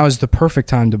 Mhm. now is the perfect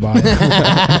time to buy it.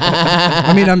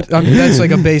 I mean, that's like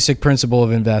a basic principle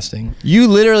of investing. You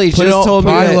literally Put it just all- told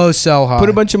me Buy that. low, sell high. Put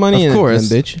a bunch of money Of in course. it,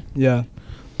 then, bitch. Yeah.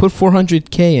 Put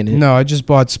 400K in it. No, I just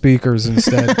bought speakers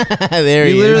instead. There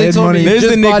You he literally is. told me you There's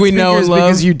just the Nick bought we know speakers and love.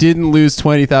 because you didn't lose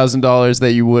 $20,000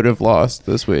 that you would have lost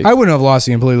this week. I wouldn't have lost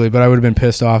it completely, but I would have been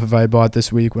pissed off if I had bought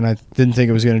this week when I didn't think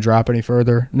it was going to drop any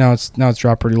further. Now it's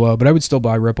dropped pretty low, but I would still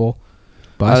buy Ripple.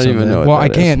 I don't even know what Well, I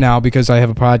that can't now because I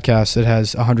have a podcast that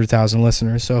has 100,000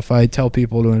 listeners. So if I tell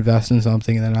people to invest in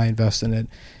something and then I invest in it,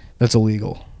 that's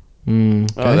illegal.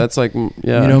 Mm. Oh, that's like,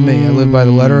 yeah. You know me. I live by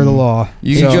the letter of the law.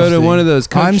 You So can go to one of those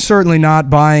I'm certainly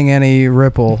not buying any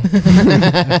Ripple.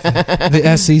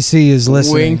 The SEC is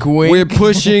listening. Wink, wink. We're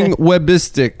pushing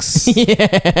webistics.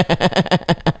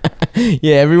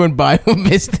 Yeah, everyone buy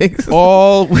Mystics.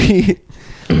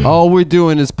 All we're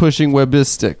doing is pushing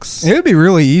webistics. It would be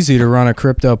really easy to run a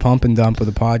crypto pump and dump with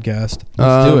a podcast.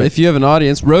 Let's do it. If you have an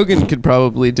audience, Rogan could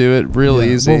probably do it real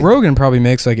Yeah. easy. Well, Rogan probably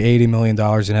makes like $80 million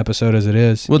an episode as it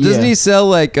is. Well, doesn't Yeah. he sell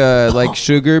like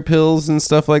sugar pills and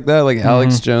stuff like that, like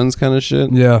Alex Jones kind of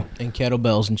shit? Yeah. And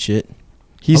kettlebells and shit.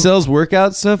 He sells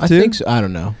workout stuff I too. think so. I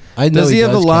don't know. I know Does he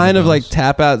have a does line of kettlebells. like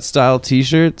tap out style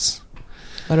T-shirts?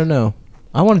 I don't know.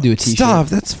 I want to do a t-shirt. Stop!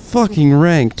 That's fucking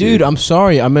rank, Dude, I'm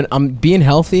sorry. I'm being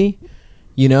healthy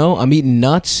You know, I'm eating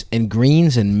nuts and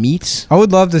greens and meats. I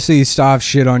would love to see Stav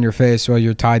shit on your face while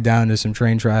you're tied down to some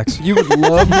train tracks. You would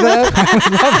love that? I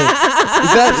would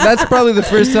love it. That's probably the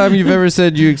first time you've ever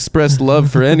said you expressed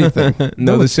love for anything.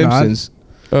 No, The it's not. Simpsons.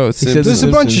 Oh, says There's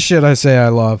a bunch of shit I say I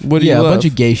love. What do you Yeah, a love? bunch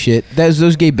of gay shit. That's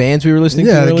those gay bands we were listening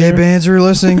to Yeah, the earlier. gay bands we were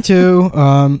listening to.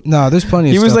 No, there's plenty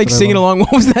of He stuff. was like that I singing love. along.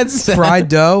 What was that? Sound? Fried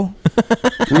dough.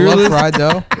 I love fried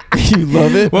dough. You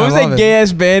love it? What was I love that it. gay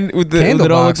ass band with the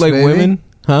that all Candlebox, looked like baby. women?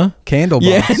 Huh? Candlebox.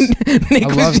 Yeah, Nick I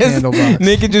was love just Candlebox.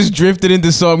 Nick had just drifted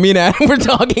into song. Me and Adam were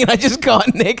talking, and I just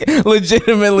caught Nick You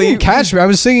legitimately. didn't catch me. I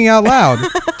was singing out loud.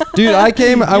 Dude, I went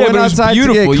but it was outside to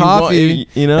beautiful. get You coffee,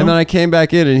 you know? and then I came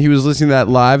back in, and he was listening to that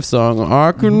live song.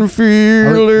 I can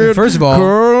feel it. First of all,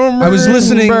 I was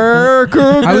listening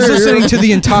to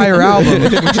the entire album,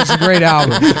 which is a great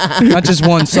album, not just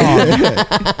one song.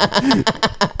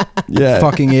 Yeah,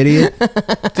 Fucking idiot.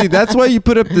 dude, that's why you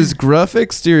put up this gruff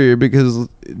exterior, because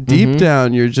deep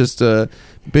down you're just a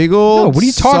big old. No, what are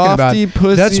you talking about? softy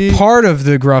Pussy. That's part of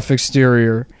the gruff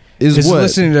exterior. Is what?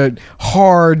 Listening to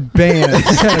hard bands,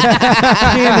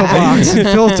 Candlebox and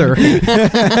Filter,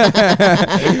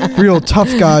 real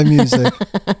tough guy music.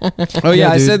 Oh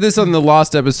yeah, I dude. said this on the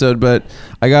Lost episode, but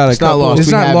I got It's a not couple. lost. It's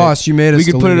we not have lost. You made us.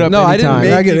 We could put it delete up. No, I didn't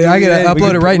anytime. make I gotta We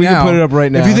upload it right we now. can put it up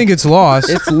right now. If you think it's lost,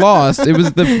 It's lost. It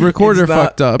was the recorder It's not-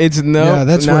 fucked up. It's no. Yeah,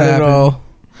 that's not what at happened. all.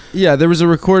 Yeah, there was a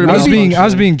recorder. I was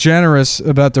malfunction. being generous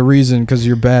about the reason because of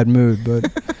your bad mood, but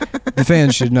the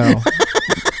fans should know.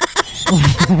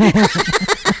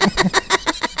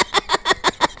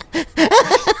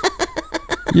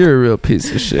 You're a real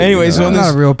piece of shit. Anyway, you so know? I'm on not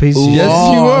this a real piece of shit.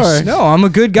 Yes, you are. No, I'm a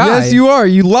good guy. Yes, you are.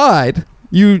 You lied.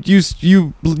 You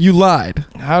lied,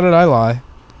 How did I lie?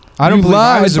 I don't You believe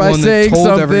I lied was the by one that saying told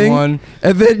something. everyone.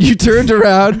 and then you turned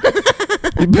around,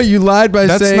 but you lied by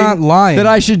That's saying not lying. that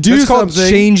I should do That's called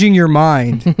something. changing your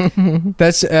mind.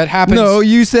 That happens. No,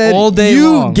 you said all day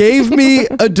you long. gave me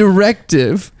a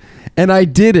directive, and I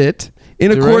did it in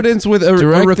Direct- accordance with a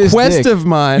direct this request dick. of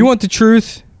mine. You want the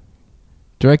truth?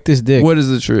 Direct this dick. What is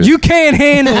the truth? You can't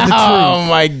handle the truth. Oh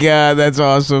my god, that's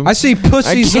awesome. I see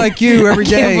pussies I can't- like you every I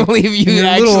day. can't believe you in your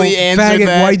actually little answered faggot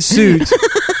that. white suit.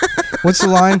 What's the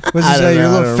line? What's I it don't say? Your know,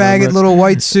 I little don't faggot remember. little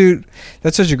white suit.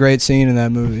 That's such a great scene in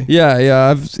that movie. yeah.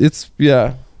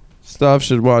 Stav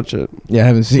should watch it. Yeah, I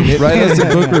haven't seen it. Write us a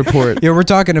book report. Yeah, we're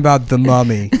talking about The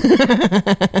Mummy.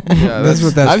 Yeah, That's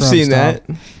what that's I've from, seen Stop.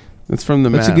 that. That's from the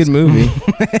That's Mask. a good movie.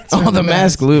 Oh, the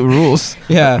mask rules.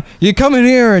 Yeah, you come in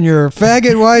here in your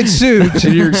faggot white suit.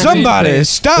 And your Somebody green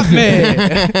stop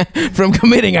me! From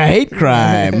committing a hate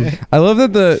crime. I love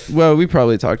that we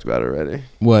probably talked about it already.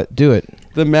 What? Do it.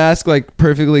 The Mask like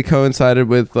perfectly coincided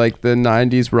with like the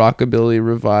 90s rockabilly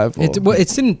revival. It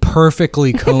didn't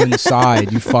perfectly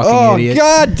coincide. You fucking Oh idiot.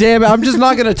 god damn it. I'm just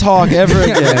not going to talk ever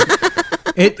again.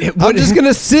 I'm just going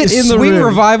to sit in the swing room.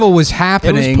 revival was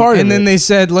happening, part of and then it. they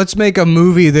said, "Let's make a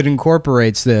movie that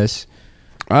incorporates this."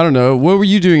 I don't know. What were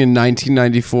you doing in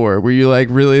 1994? Were you like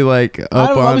really like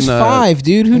up on I was 5,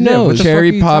 dude. Who Yeah, what knows? the fuck are cherry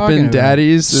you talking popping about?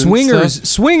 daddies? and Swingers. stuff?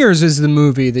 Swingers is the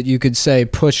movie that you could say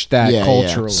pushed that Yeah, yeah.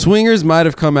 culturally. Swingers might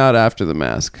have come out after The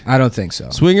Mask. I don't think so.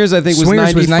 Swingers I think was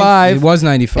Swingers 95 it was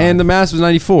 95. and The Mask was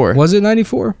 94. Was it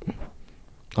 94?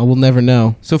 I will never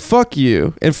know. So fuck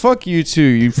you. And fuck you too,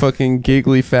 you fucking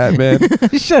giggly fat man.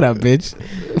 Shut up, bitch.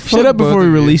 Fuck Shut up both before we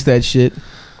of you. release that shit.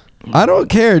 I don't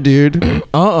care, dude.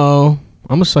 Uh-oh.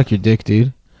 I'm gonna suck your dick,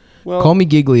 dude. Well, Call me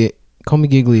Giggly. Call me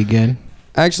Giggly again.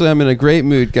 actually, I'm in a great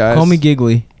mood, guys. Call me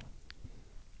Giggly.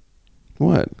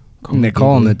 What? Call me Nick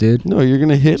calling Giggly. it, dude. No, you're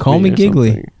gonna hit Call me or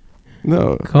Giggly. something.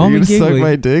 No. Call You're me gonna Giggly. suck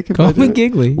my dick if I Call do me it?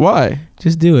 Giggly. Why?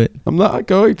 Just do it. I'm not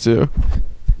going to.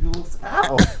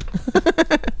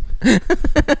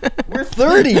 We're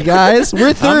 30, guys.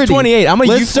 We're 30. I'm 28. I'm a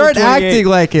Let's youthful start 28. acting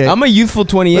like it. I'm a youthful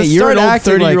 28. Let's You're an start old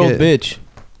acting like 30-year-old it. bitch.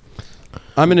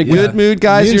 I'm in a good mood,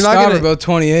 guys. Me and You're not Scott gonna. are both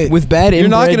 28. With bad You're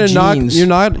not inbred gonna knock. genes. You're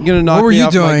not gonna knock What were me you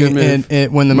off my doing good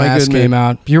move. when the My mask good came move.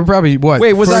 out? You were probably what?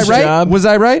 Wait, was I first right? job? Was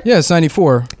I right? Yeah, it's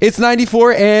 94. It's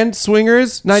 94 and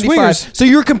Swingers 95. Swingers. So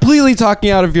you're completely talking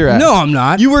out of your ass. No, I'm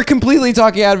not. You were completely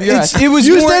talking out of your ass. It was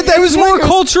You more. said that It was more Swingers-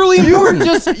 culturally.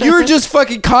 You were just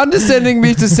fucking condescending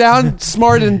me to sound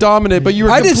smart and dominant, but you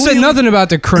were. I didn't say completely- nothing about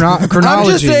the chronology. I'm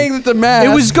just saying that the mask.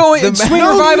 It was going. the Swing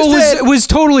No, you revival said- was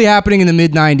totally happening in the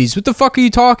mid '90s. What the fuck are you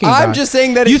talking about? I'm just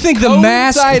saying that you it think the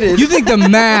mask. coincided. You think the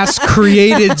mask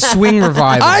created swing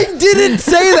revival? I didn't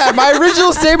say that. My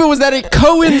original statement was that it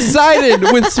coincided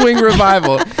with Swing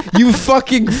Revival. You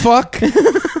fucking fuck.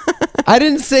 I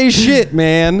didn't say shit,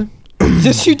 man.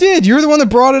 Yes, you did. You're the one that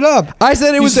brought it up. I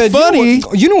said it was funny.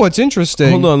 You know what's interesting?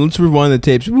 Hold on, let's rewind the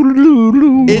tapes.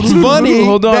 It's funny.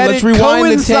 Hold on, that let's it rewind the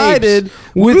coincided tapes.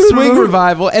 with Swing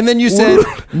Revival, and then you said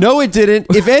no, it didn't.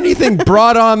 If anything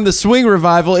brought on the Swing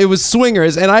Revival, it was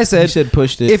Swingers, and I said, You said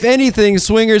pushed it. If anything,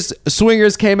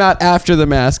 Swingers came out after The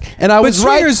Mask, and I was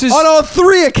right Swingers is- on all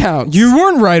three accounts. You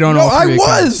weren't right on no, all three. I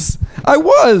was. I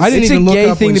was. I didn't It's even a look gay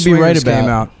up thing when to be right Swingers came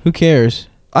about. out. Who cares?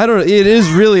 I don't know. It is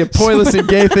really a pointless and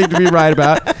gay thing to be right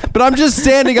about. But I'm just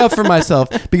standing up for myself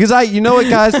because you know what,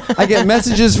 guys? I get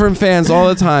messages from fans all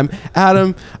the time.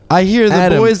 Adam, I hear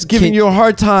the boys giving you a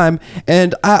hard time,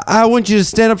 and I want you to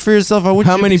stand up for yourself. I want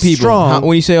How you many to be people? strong.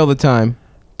 When you say all the time,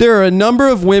 There are a number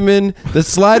of women that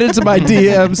slide into my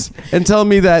DMs and tell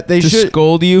me that they to should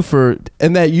scold you for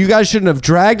and that you guys shouldn't have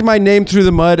dragged my name through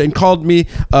the mud and called me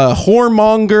a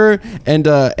whoremonger and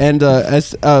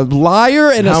a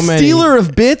liar and How a many? stealer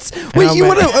of bits. Wait, How you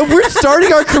many? want to? We're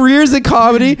starting our careers in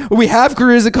comedy. We have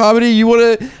careers in comedy. You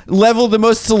want to level the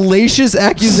most salacious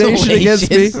accusation against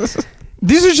me?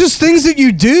 These are just things that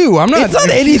you do. I'm not. It's not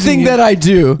accusing anything you. that I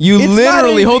do. You It's not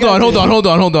literally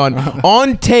anything hold on.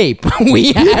 On tape,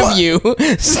 we have you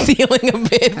stealing a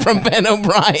bit from Ben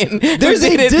O'Brien. There's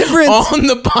We a did it difference. on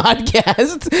the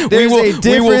podcast. There's a We will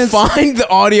difference. find the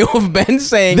audio of Ben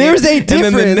saying There's a it, and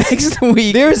then the difference. next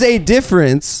week. There's a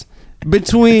difference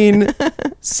between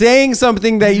saying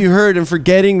something that you heard and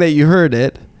forgetting that you heard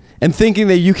it and thinking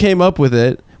that you came up with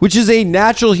it, which is a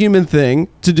natural human thing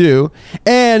to do,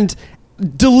 and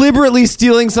deliberately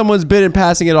stealing someone's bit and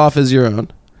passing it off as your own.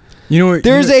 You know what?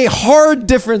 There's a hard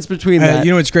difference between that. You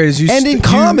know what's great is And in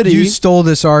comedy- you stole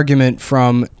this argument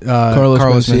from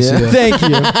Carlos Mencia. Mencia. Thank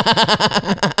you.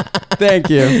 Thank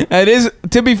you. That is,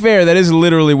 to be fair, that is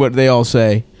literally what they all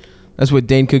say. That's what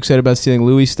Dane Cook said about stealing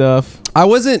Louis stuff. I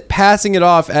wasn't passing it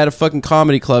off at a fucking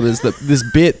comedy club as this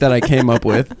bit that I came up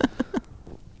with.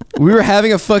 We were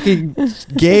having a fucking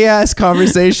gay ass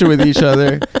conversation with each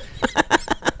other.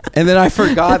 And then I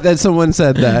forgot that someone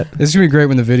said that. It's gonna be great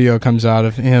when the video comes out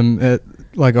of him at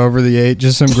like over the 8,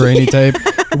 just some grainy tape.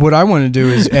 What I want to do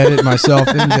is edit myself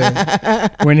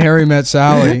into When Harry Met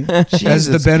Sally as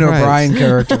the Ben Christ. O'Brien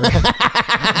character.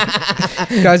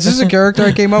 Guys, this is a character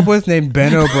I came up with named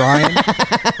Ben O'Brien.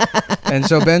 And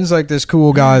so Ben's like this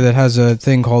cool guy that has a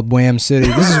thing called Wham City.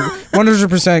 This is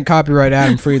 100% copyright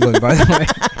Adam Friedland, by the way.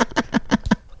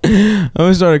 I'm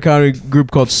gonna start a comedy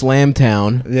group called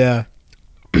Slamtown. Yeah.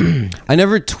 I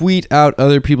never tweet out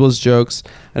other people's jokes.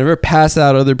 I never pass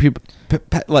out other people,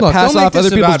 pass Look, off don't make this other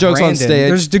people's about jokes on Brandon. stage.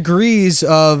 There's degrees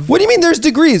of. What do you mean there's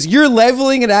degrees? You're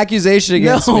leveling an accusation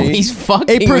against No, me. he's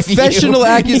fucking a professional with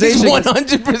you. accusation. He's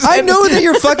 100%. I know that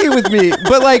you're fucking with me,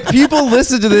 but like people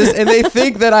listen to this and they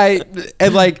think that I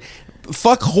and like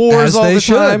fuck whores As all they the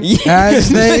should. time. As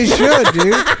they should,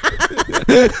 dude.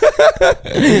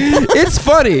 It's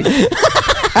funny.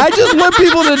 I just want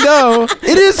people to know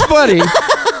it is funny.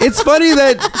 It's funny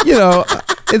that, you know,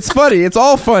 it's funny. It's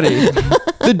all funny.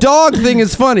 The dog thing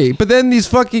is funny, but then these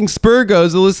fucking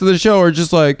Spurgos that listen to the show are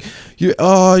just like, you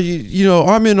know,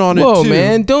 I'm in on it too. Whoa,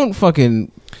 man, don't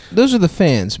fucking. Those are the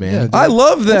fans, man. I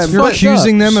love them. You're but-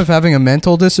 accusing them of having a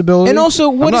mental disability. And also,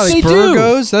 what not if a they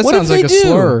Spurgos? do? That What sounds if they like a do?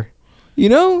 slur. You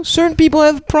know, certain people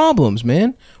have problems,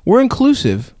 man. We're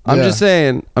inclusive. I'm Yeah. just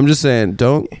saying,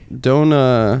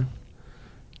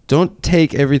 don't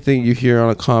take everything you hear on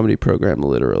a comedy program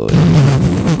literally.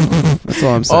 That's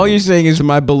all I'm saying. All you're saying is to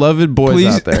my beloved boys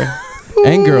please- out there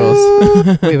and girls.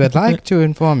 We would like to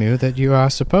inform you that you are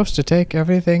supposed to take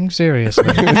everything seriously.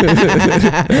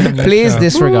 please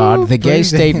disregard the gay please.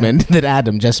 statement that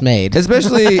Adam just made.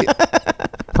 Especially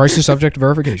Price is subject to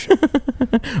verification.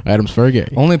 Adam's very gay.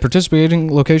 Only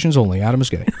participating locations only. Adam is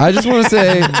gay. I just want to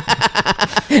say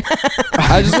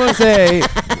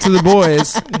to the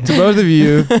boys, to both of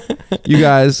you, you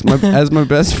guys, as my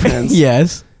best friends,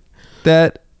 Yes.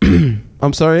 that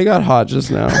I'm sorry it got hot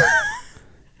just now.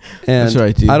 And That's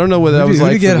right, dude. I don't know what that was Who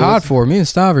like. to get for hot this. for? Me and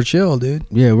Stav are chill, dude.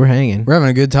 Yeah, we're hanging. We're having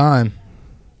a good time.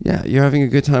 Yeah, you're having a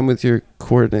good time with your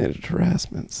coordinated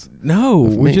harassments. No,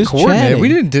 we're me just Coordinate.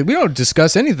 chatting. We don't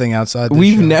discuss anything outside this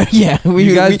We've show. never. Yeah,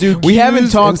 You guys do. We haven't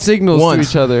cues talked and signals once.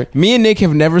 to each other. Me and Nick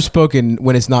have never spoken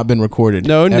when it's not been recorded.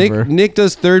 No, ever. Nick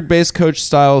does third base coach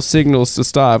style signals to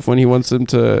Stav when he wants him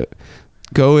to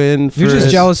go in. You're just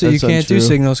first. jealous that you That's can't do untrue.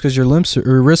 signals because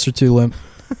your wrists are too limp.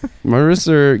 My wrists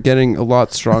are getting a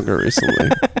lot stronger recently.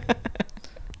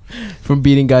 From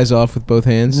beating guys off with both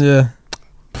hands. Yeah.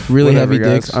 Really Whatever, heavy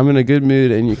guys. dicks. I'm in a good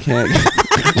mood, and you can't.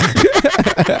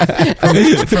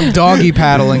 From doggy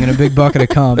paddling in a big bucket of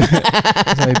cum.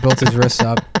 That's how he built his wrists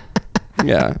up.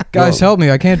 Yeah. Guys, help me!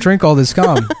 I can't drink all this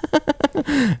cum.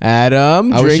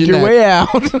 Adam, I was drink in your that- way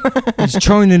out. He's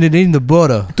churning it in the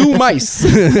butter. 2 mice.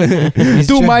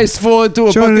 2 mice fall into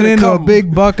a Churning bucket it of into a cum.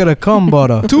 big bucket of cum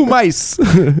butter. 2 mice.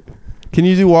 Can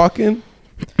you do walking?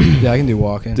 Yeah, I can do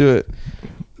walking. Do it.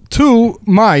 2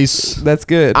 mice That's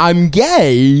good. I'm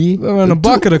gay. in a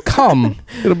bucket of cum.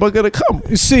 In a bucket of cum.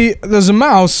 You see, there's a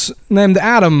mouse named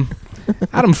Adam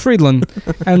Friedland,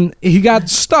 and he got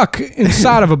stuck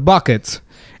inside of a bucket.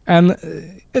 And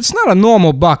it's not a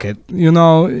normal bucket. You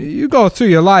know, you go through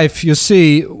your life, you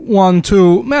see 1,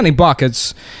 2, many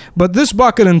buckets. But this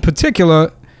bucket in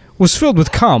particular was filled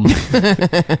with cum.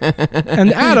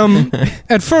 And Adam,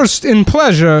 at first in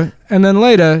pleasure, and then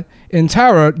later in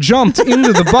terror, jumped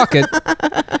into the bucket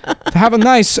to have a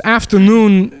nice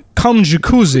afternoon cum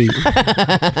jacuzzi.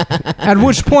 At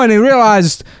which point he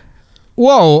realized,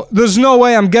 whoa, there's no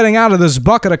way I'm getting out of this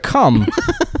bucket of cum.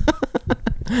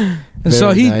 And so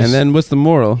Very he nice. And then what's the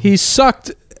moral? he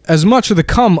sucked as much of the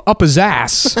cum up his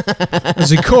ass as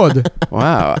he could.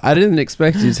 Wow. I didn't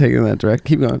expect you taking that direct.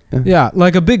 Keep going. Yeah. Yeah,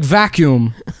 like a big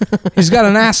vacuum. He's got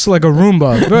an ass like a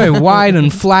Roomba, very wide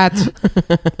and flat,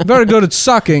 very good at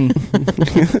sucking.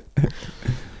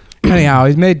 Anyhow,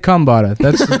 he's made cum butter.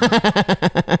 That's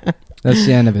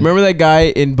the end of it. Remember that guy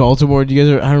in Baltimore? Do you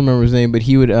guys? I don't remember his name, but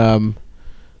he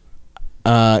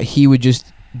would just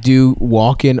do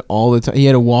walk-in all the time. He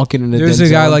had a walk-in and a There's Denzel a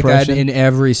guy like that impression. in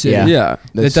every city. Yeah. Yeah.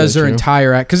 That That's does so their true.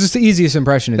 entire act because it's the easiest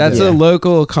impression to That's do. a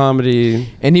local comedy.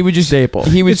 And he would just staple.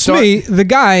 He would It's start. me, the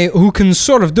guy who can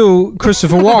sort of do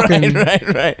Christopher Walken.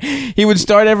 Right. He would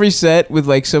start every set with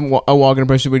like a walking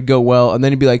impression would go well, and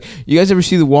then he'd be like, "You guys ever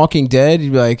see The Walking Dead?"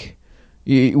 He'd be like,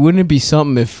 "Wouldn't it be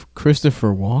something if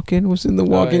Christopher Walken was in The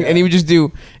Walking?" yeah. And he would just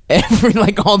do every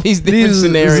like all these different These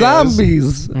scenarios.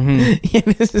 zombies. Mhm. Yeah,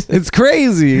 this is- It's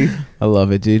crazy. I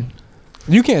love it, dude.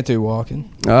 You can't do Walken.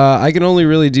 I can only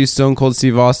really do Stone Cold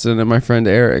Steve Austin and my friend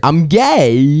Eric. I'm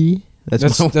gay.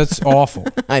 That's That's awful.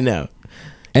 I know.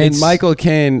 And It's- Michael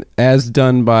Caine, as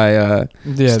done by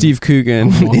Yeah. Steve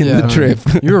Coogan in Yeah. The Trip.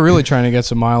 You were really trying to get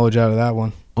some mileage out of that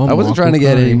one. I wasn't trying to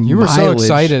get any. You were so mileage.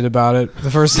 excited about it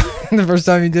the first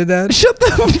time you did that. Shut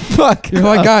the fuck You're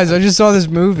like, up. guys, I just saw this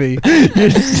movie. You're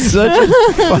such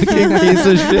a fucking piece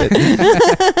of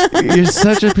shit. You're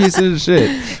such a piece of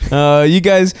shit. You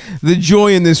guys, the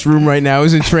joy in this room right now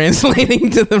isn't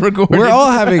translating to the recording. We're all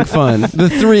having fun. The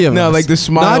three of us. No, like the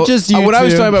smile. Not just you What I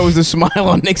was two. talking about was the smile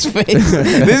on Nick's face.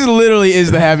 This literally is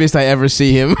the happiest I ever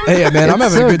see him. Hey, man, I'm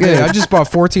It's having so a good day. good. I just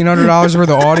bought $1,400 worth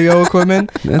of audio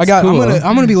equipment. That's I'm cool.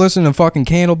 gonna be listening to fucking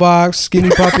Candlebox, Skinny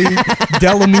Puppy,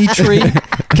 Delamitri,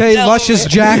 okay, Luscious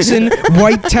Jackson,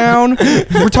 White Town.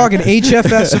 We're talking HF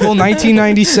Festival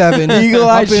 1997. Eagle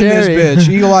Eye Up in Cherry. this bitch.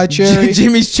 Eagle Eye Cherry.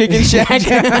 Jimmy's Chicken Shack.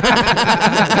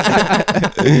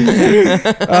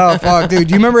 Oh fuck, dude.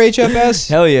 Do you remember HFS?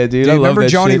 Hell yeah, dude. Do I you love remember that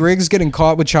Johnny shit. Riggs getting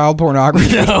caught with child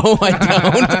pornography? No, I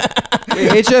don't.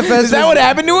 HFS. Is that what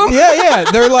happened to him? Yeah.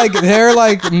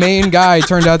 Their main guy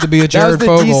turned out to be a That was Jared the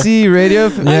Fogle. DC radio I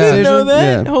didn't know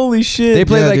that. Holy shit. They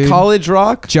played Yeah, like dude. college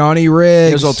rock. Johnny It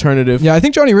Riggs. was alternative. Yeah, I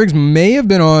think Johnny Riggs may have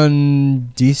been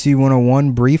on DC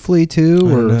 101 briefly too, I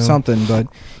don't or know. something. But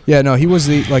yeah, no, he was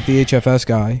the HFS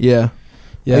guy. Yeah.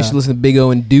 Yeah, I used to listen to Big O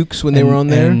and Dukes when they were on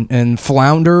there. and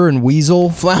Flounder and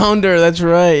Weasel. Flounder, that's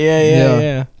right.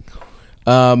 Yeah.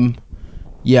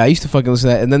 Yeah, I used to fucking listen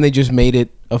to that, and then they just made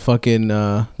it a fucking.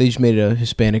 They just made it a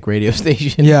Hispanic radio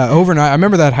station. Yeah, overnight. I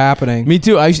remember that happening. Me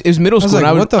too. It was middle I was school. like,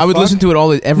 and what the I would fuck? listen to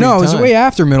it every time. No, it was way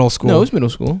after middle school. No, it was middle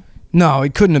school. No,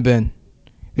 it couldn't have been.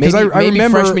 Because Maybe, I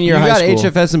remember freshman year You of high got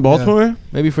school. HFS in Baltimore?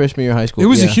 Maybe freshman year of high school. it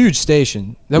was yeah. a huge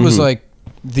station. That was Mhm. like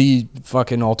the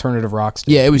fucking alternative rock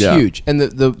station. Yeah, it was Yeah. huge, and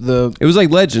the It was like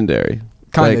legendary.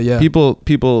 Kinda, Like, yeah.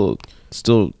 People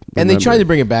still. and they tried to remember.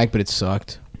 bring it back, but it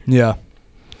sucked. Yeah.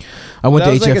 I went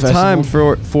That to was HF like a time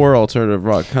Festival. for alternative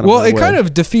rock. Kind Well, of it kind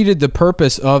of defeated the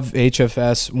purpose of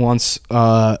HFS once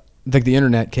like the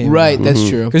internet came Right, out. that's Mhm.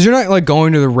 true. Because you're not like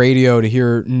going to the radio to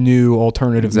hear new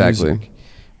alternative Exactly. music.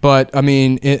 But I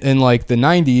mean, in like the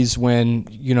 '90s, when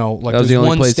like That was there's the only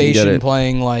one place you can get station it.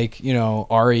 playing like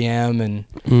REM and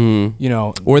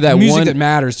Mm. Or that music one- that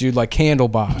matters, dude, like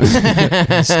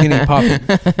Candlebox, Skinny Puppy.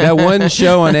 That one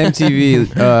show on MTV,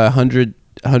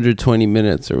 120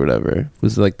 minutes or whatever,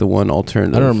 was like the one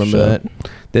alternative. I don't remember show. that.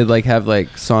 They'd like have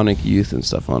like Sonic Youth and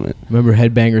stuff on it. Remember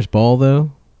Headbangers Ball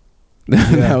though?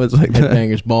 That was like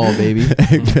Headbangers Ball, baby.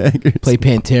 Headbangers. Play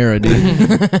Pantera,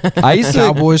 dude. I used to.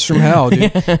 Cowboys from hell,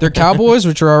 dude. They're cowboys,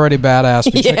 which are already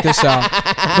badass. But check this out.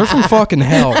 They're from fucking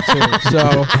hell, too.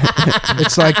 So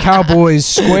it's like Cowboys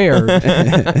squared.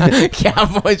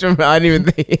 Cowboys from hell. I didn't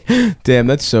even think. Damn,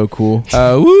 that's so cool.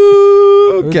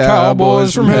 Woo!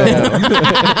 Cowboys from hell.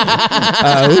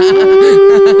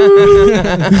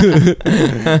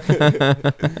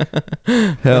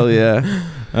 Hell yeah.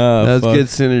 That was good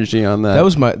synergy on that. That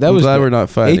was I'm glad we're not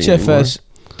fighting HFS.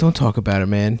 Don't talk about it,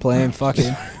 man. Playing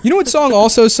fucking. You know what song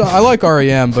also? I like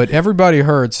REM, but Everybody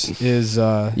Hurts is.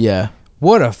 Yeah.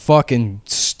 What a fucking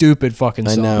stupid fucking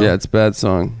I song. know. Yeah, it's a bad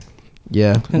song.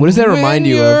 Yeah. What does that remind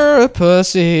you of? You're a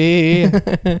pussy.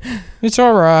 It's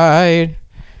all right.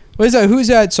 What is that? Who's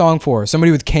that song for?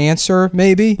 Somebody with cancer,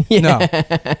 maybe? Yeah.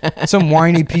 No. Some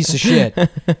whiny piece of shit.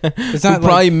 It's Who not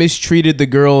probably mistreated the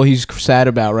girl he's sad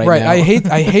about right now. I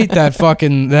hate that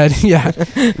fucking that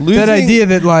that idea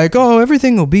that like, oh,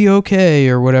 everything will be okay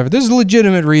or whatever. There's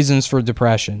legitimate reasons for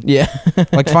depression. Yeah.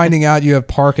 Like finding out you have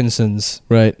Parkinson's.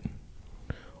 Right.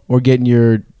 Or getting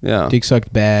your Yeah. dick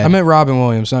sucked bad. I meant Robin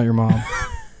Williams, not your mom.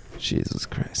 Jesus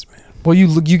Christ, man. Well,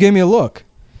 you gave me a look.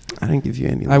 I didn't give you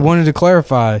any. I wanted to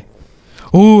clarify.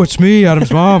 Oh, it's me, Adam's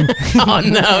mom. Oh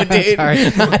no, dude! Sorry.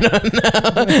 I don't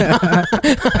know.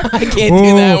 I can't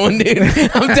do that one, dude.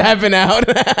 I'm tapping out.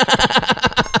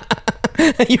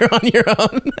 You're on your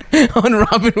own on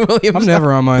Robin Williams. I'm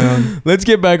never on my own. Let's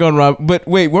get back on Rob. But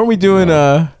wait, weren't we doing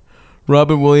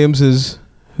Robin Williams is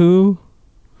who?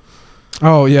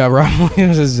 Oh yeah, Robin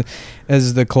Williams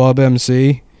as the club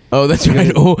MC. Oh, that's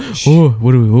right. Oh,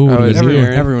 what do we? Oh, what is is it?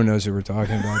 it? Everyone knows who we're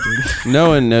talking about, dude. No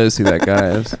one knows who that guy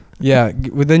is. Yeah,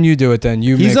 well, then you do it. Then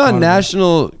you. He's make on fun of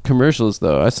national commercials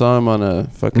though. I saw him on a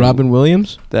fucking Robin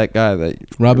Williams. That guy that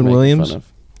Robin you're making Williams? fun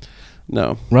of.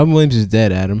 No. Robin Williams is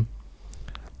dead, Adam.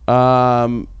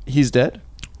 He's dead.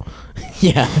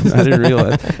 Yeah, I didn't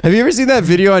realize. Have you ever seen that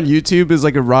video on YouTube? Is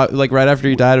like like right after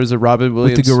he died, it was a Robin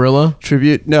Williams with the gorilla.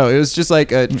 tribute. No, it was just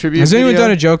like a tribute. Has anyone video.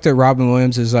 done a joke that Robin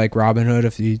Williams is like Robin Hood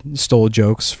if he stole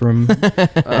jokes from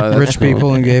That's rich cool.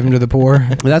 people and gave them to the poor?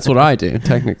 That's what I do,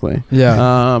 technically. Yeah.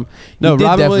 No, he did Robin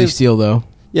definitely Williams. steal though.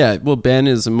 Yeah, well, Ben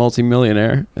is a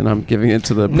multimillionaire, and I'm giving it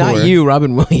to the poor. Not you,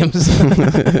 Robin Williams.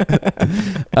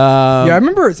 Yeah, I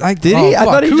remember. Did he? I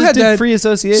thought he just did free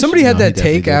association. Somebody had No, he that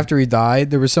definitely take did. after he died.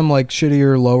 There was some like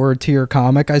shittier, lower tier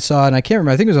comic I saw, and I can't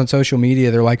remember. I think it was on social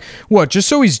media. They're like, "What? Just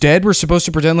so he's dead, we're supposed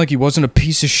to pretend like he wasn't a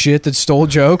piece of shit that stole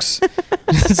jokes?"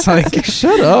 It's like,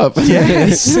 shut up.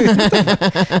 yes.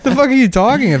 What the fuck are you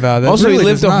talking about? That Also, really he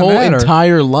lived does a not whole matter.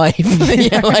 entire life.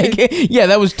 Yeah,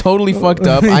 that was totally fucked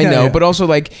up. I know, Yeah. but also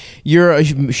like you're a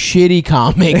shitty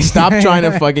comic. Stop trying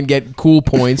to fucking get cool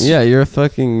points. Yeah, you're a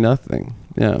fucking nothing.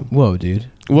 Yeah. Whoa, dude.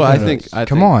 Well, I No, no. think.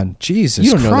 Come on, Jesus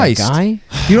You don't Christ! know that guy.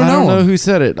 You don't I know, don't know him. who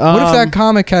said it. What if that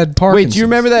comic had Parkinson's? Wait, do you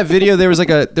remember that video? There was like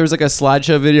a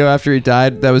slideshow video after he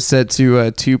died that was set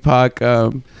to Tupac.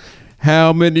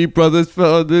 How many brothers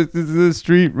fell on the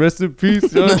street? Rest in peace.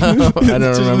 I don't remember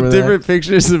that. Different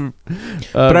pictures of.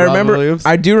 But I Robin remember. Williams.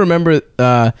 I do remember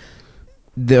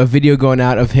the video going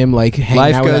out of him like hanging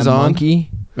Life out with Goes that On?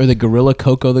 monkey or the gorilla,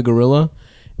 Coco the gorilla,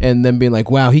 and then being like,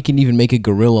 "Wow, he can even make a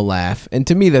gorilla laugh." And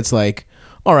to me, that's like,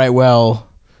 all right, well,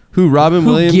 Who? Robin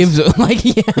who Williams. gives a, like?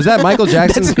 Yeah, Was that Michael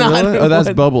Jackson's That's not gorilla? Oh, that's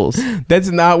what- Bubbles. That's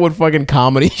not what fucking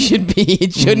comedy should be.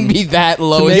 It shouldn't be that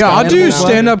low. make Yeah, I'll animal do laugh.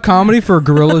 stand-up comedy for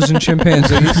gorillas and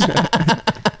chimpanzees.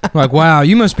 Like, wow,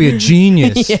 you must be a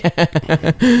genius.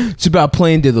 It's about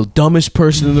playing to the dumbest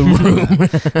person in the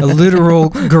room. A literal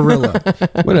gorilla.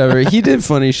 Whatever. He did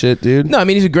funny shit, dude. No, I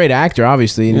mean he's a great actor,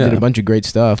 obviously, and he Yeah. did a bunch of great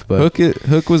stuff. But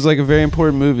Hook was like a very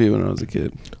important movie when I was a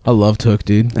kid. I loved Hook,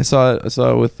 dude. I saw it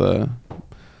with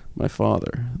my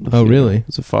father. Oh, really?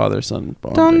 It's a father-son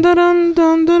Dun bonding. dun dun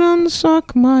dun dun dun.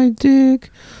 Suck my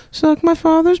dick, suck my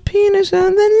father's penis,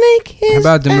 and then lick his. How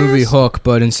about the movie ass. Hook,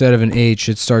 but instead of an H,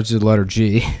 it starts with the letter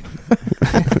G?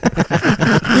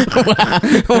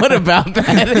 What about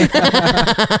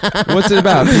that? What's it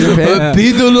about? Peter Pan?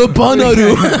 Pidolo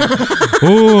Panaru.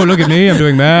 Oh, look at me. I'm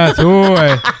doing math. Oh,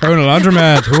 I own a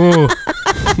laundromat. Oh,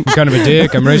 I'm kind of a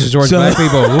dick. I'm racist towards black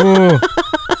people. Oh.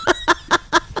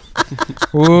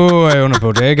 Oh, I own a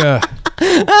bodega.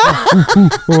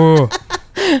 Oh.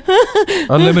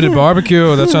 Unlimited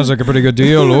barbecue. That sounds like a pretty good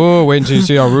deal. Oh, wait until you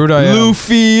see how rude I am.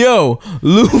 Lufio.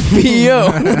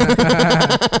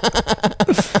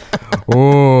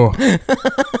 Oh.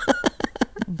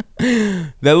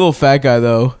 That little fat guy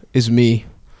though is me.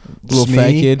 Little Smee?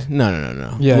 fat kid.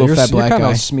 No. Yeah, little you're, fat black kind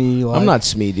guy. of smee. Like. I'm not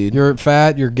Smee, dude. You're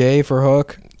fat. You're gay for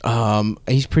Hook.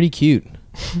 He's pretty cute.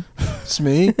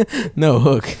 Smee? No,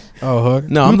 Hook. Oh, Hook.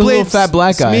 No, I'm the little fat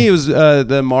black guy. Me, it was the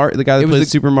guy that played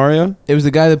Super Mario. It was the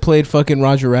guy that played fucking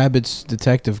Roger Rabbit's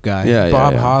detective guy. Yeah,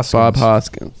 Bob yeah. Hoskins. Bob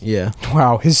Hoskins. Yeah.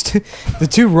 Wow, the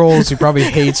two roles he probably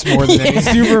hates more than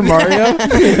anything. Super Mario.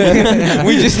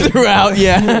 We just threw out,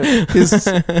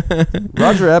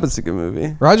 Roger Rabbit's a good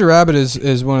movie. Roger Rabbit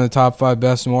is one of the top 5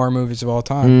 best horror movies of all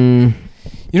time.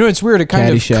 You know, it's weird. It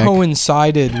kind Caddyshack. of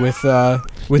coincided with that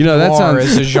noir sounds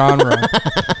as a genre.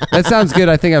 That sounds good.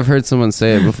 I think I've heard someone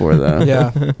say it before, though.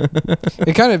 Yeah,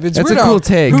 it's That's weird a how cool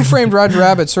take. Who Framed Roger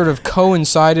Rabbit sort of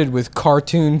coincided with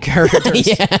cartoon characters.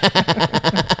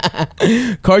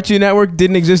 Cartoon Network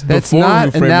didn't exist That's before not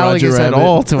Who Framed analogous Roger at Rabbit.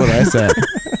 all to what I said.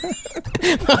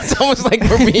 It's almost like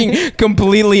we're being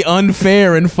completely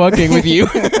unfair and fucking with you.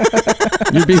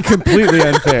 You're being completely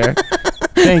unfair.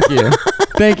 Thank you.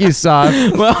 Thank you, Sav.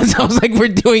 Well, it sounds like we're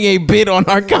doing a bit on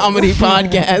our comedy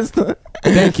podcast.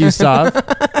 Thank you, Sav.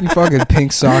 You fucking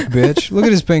pink sock bitch. Look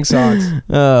at his pink socks.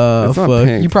 Oh, That's not fuck.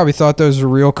 pink. You probably thought those were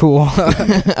real cool.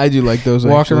 I do like those.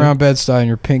 Walking actually. around Bed-Stuy in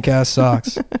your pink ass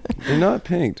socks. They're not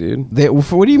pink, dude.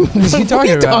 What do you? What are you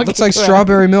talking about? Looks like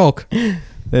strawberry milk.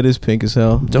 That is pink as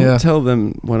hell. Don't tell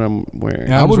them what I'm wearing.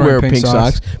 Yeah, I would wearing wear pink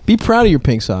socks. Be proud of your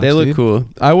pink socks. They look dude. cool.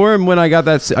 I wore them when I got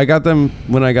that. I got them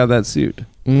when I got that suit.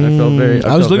 I felt very.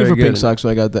 I was felt looking very for good. pink socks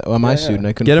when I got that my suit, and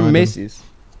I couldn't get them find at Macy's.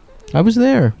 I was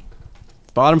there.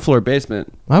 Bottom floor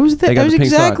basement. I was there. They got I was the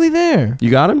pink exactly socks. there. You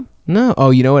got them? No. Oh,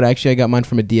 you know what? Actually, I got mine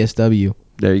from a DSW.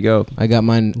 There you go. I got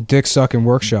mine. Dick sucking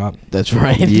workshop. That's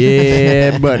right.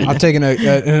 Yeah, buddy. I'm taking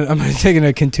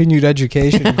a continued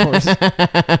education course.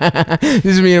 This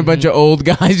is me and a bunch of old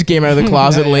guys who came out of the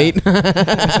closet late.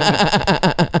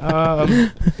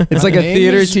 It's like a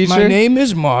theater teacher. My name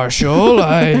is Marshall.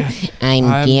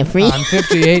 I'm Jeffrey. I'm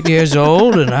 58 years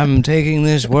old, and I'm taking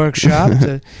this workshop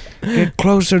to get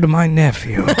closer to my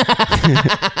nephew.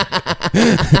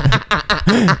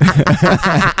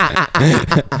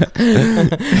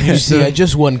 You see, I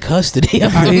just won custody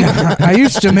of them. I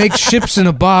used to make ships in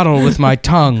a bottle with my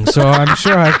tongue, so I'm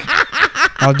sure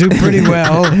I'll do pretty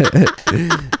well.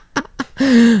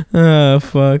 Oh,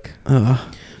 fuck.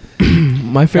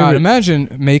 My God, favorite.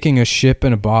 imagine making a ship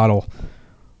in a bottle.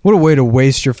 What a way to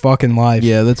waste your fucking life.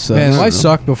 Yeah, that sucks. Man, life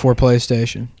sucked before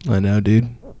PlayStation. I know, dude.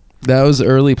 That was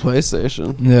early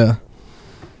PlayStation. Yeah.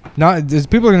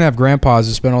 People are gonna have grandpas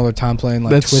who spend all their time playing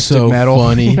like That's Twisted so Metal.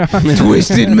 funny.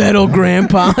 Twisted Metal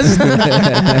grandpas.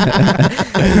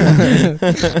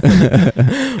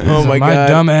 Oh my My god.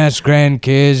 dumbass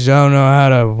grandkids don't know how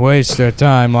to waste their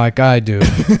time like I do.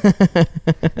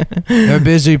 They're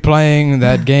busy playing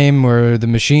that game where the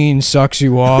machine sucks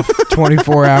you off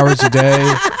 24 hours a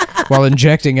day while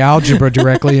injecting algebra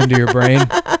directly into your brain.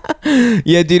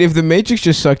 Yeah, dude. If the Matrix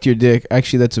just sucked your dick,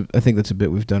 actually, I think that's a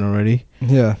bit we've done already.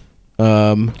 Yeah. What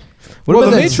Well, about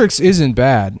the that- Matrix isn't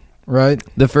bad, right?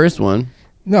 The first one.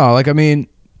 No, like I mean,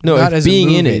 No, not if as being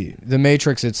a in movie, the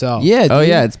Matrix itself. Yeah. Oh dude.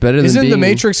 yeah, it's better than. Isn't the being-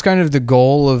 Matrix kind of the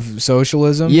goal of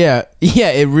socialism? Yeah.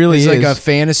 Yeah. It really It's is like a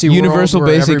fantasy Universal world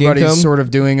where basic everybody's income. sort of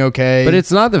doing okay. But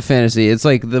it's not the fantasy. It's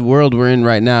like the world we're in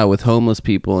right now with homeless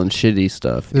people and shitty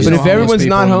stuff. There's But no if everyone's homeless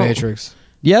people not in the home- Matrix.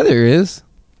 Yeah, there is.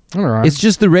 All right. It's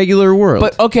just the regular world.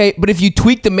 But okay, but if you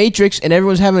tweak the Matrix and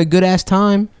everyone's having a good ass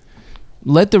time,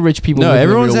 let the rich people. no, live in the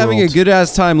everyone's real having world. a good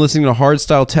ass time listening to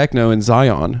hardstyle techno in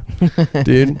Zion,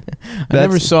 dude. I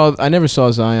never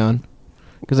saw Zion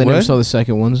because I never What? saw the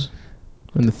second ones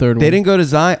and the third one. They didn't go to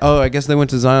Zion. Oh, I guess they went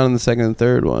to Zion on the second and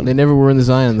third one. They never were in the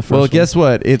Zion in the first. Well, one. guess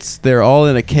what? They're all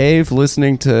in a cave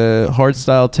listening to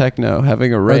hardstyle techno,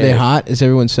 having a Are rave. they hot? Is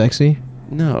everyone sexy?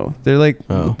 No, they're like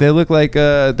Oh. they look like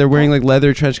they're wearing like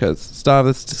leather trench coats. Stop,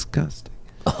 that's disgusting.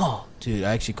 Oh, dude,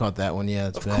 I actually caught that one. Yeah,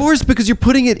 that's Of course, because you're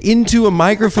putting it into a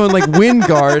microphone like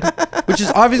WindGuard, which is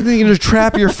obviously going to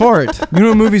trap your fart. You know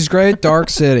what movie's great? Dark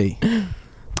City.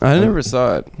 I never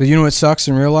saw it. But you know what sucks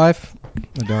in real life?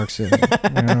 The Dark City. You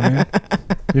know what I mean?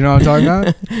 You know what I'm talking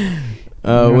about?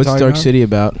 what What's I'm Dark talking City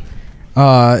about?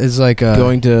 It's like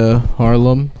Going to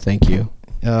Harlem. Thank you.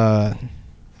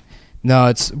 No,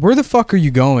 it's where the fuck are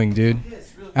you going, dude?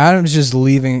 Adam's just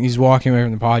leaving. He's walking away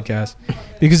from the podcast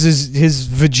because his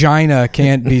vagina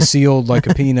can't be sealed like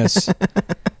a penis.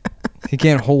 He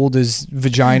can't hold his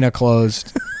vagina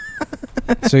closed,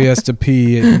 so he has to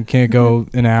pee and can't go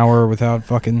an hour without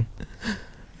fucking.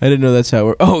 I didn't know that's how it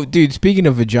worked. Oh, dude, speaking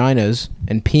of vaginas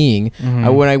and peeing,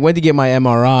 Mhm. when I went to get my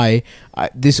MRI,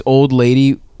 this old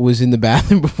lady was in the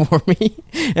bathroom before me,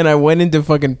 and I went in to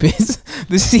fucking piss.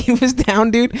 The seat was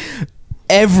down, dude.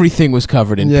 Everything was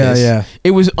covered in piss. Yeah.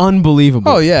 It was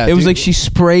unbelievable. Oh, yeah, It was dude. like she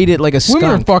sprayed it like a skunk.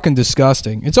 Women are fucking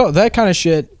disgusting. It's all that kind of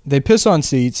shit. They piss on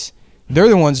seats. They're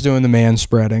the ones doing the man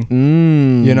spreading.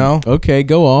 You know? Okay,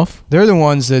 go off. They're the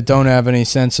ones that don't have any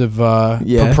sense of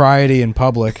propriety in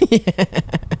public.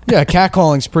 Yeah,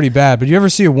 catcalling's pretty bad. But you ever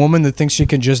see a woman that thinks she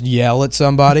can just yell at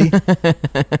somebody?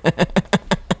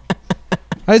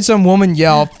 I had some woman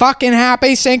yell, "Fucking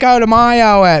happy Cinco de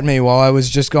Mayo" at me while I was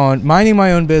just minding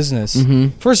my own business.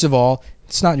 First of all,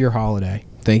 it's not your holiday.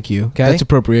 Thank you. Okay? That's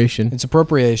appropriation. It's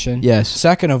appropriation. Yes.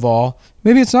 Second of all,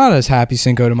 maybe it's not as happy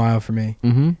Cinco de Mayo for me.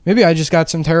 Maybe I just got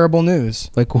some terrible news.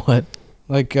 Like what?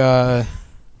 Like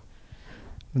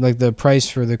the price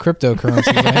for the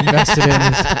cryptocurrencies I invested in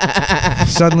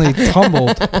has suddenly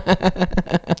tumbled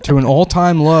to an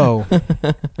all-time low.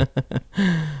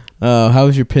 How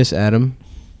was your piss, Adam?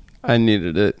 I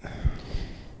needed it.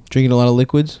 Drinking a lot of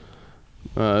liquids?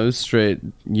 It was straight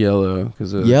yellow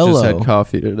because I Yellow. just had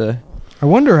coffee today. I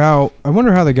wonder how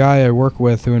the guy I work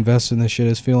with who invested in this shit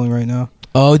is feeling right now.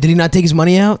 Oh, did he not take his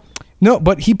money out? No,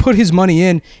 but he put his money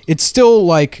in. It's still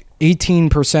like 18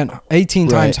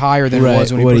 times higher than it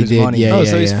was when he put his money in.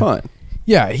 So he's fine.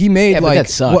 Yeah, he made but that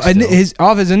sucks,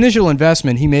 off his initial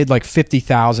investment, he made like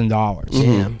 $50,000.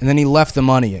 Damn. And then he left the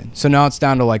money in. So now it's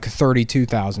down to like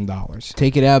 $32,000.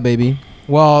 Take it out, baby.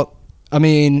 Well, I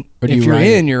mean, Or do if you you're ride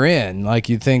in, it? you're in. Like,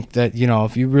 you think that,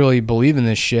 if you really believe in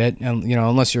this shit, and,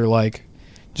 unless you're like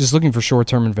just looking for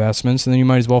short-term investments, and then you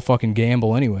might as well fucking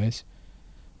gamble anyways.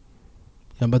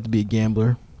 I'm about to be a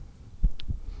gambler.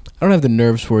 I don't have the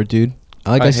nerves for it, dude.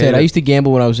 Like I I said, hate I it. used to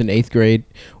gamble when I was in 8th grade.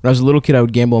 When I was a little kid, I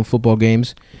would gamble on football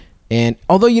games. And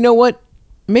although, you know what?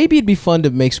 Maybe it'd be fun to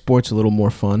make sports a little more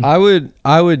fun. I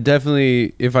would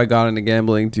definitely, if I got into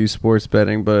gambling, do sports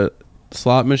betting, but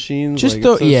slot machines, Just like,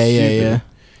 throw, it's so yeah. stupid.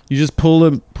 You just pull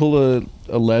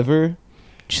a lever.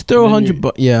 Just throw And then 100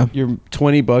 bucks. Yeah. Your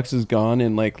 $20 is gone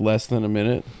in like less than a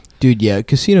minute. Dude, yeah.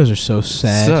 Casinos are so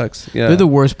sad. Sucks. Yeah. They're the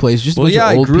worst place. Just a bunch of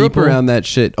I old grew people. up around that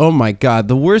shit. Oh my god,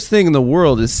 the worst thing in the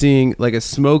world is seeing like a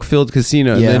smoke-filled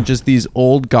casino and Yeah. then just these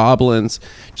old goblins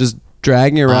just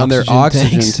dragging around their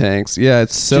Oxygen oxygen tanks. Yeah,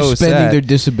 it's so just spending sad. their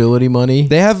disability money.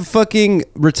 They have fucking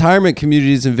retirement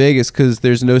communities in Vegas because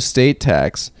there's no state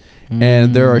tax,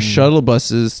 and there are shuttle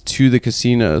buses to the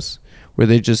casinos where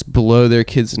they just blow their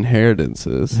kids'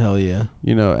 inheritances. Hell yeah.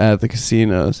 At the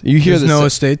casinos. You hear There's the no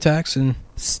estate tax and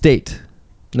state.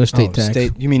 No state tax.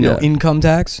 State, you mean no Yeah. income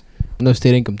tax? No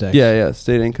state income tax. Yeah,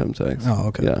 state income tax. Oh,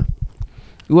 okay. Yeah,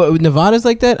 What, Nevada's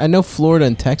like that? I know Florida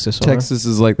and Texas are. Texas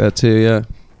is like that too. Yeah.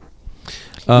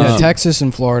 Yeah, Texas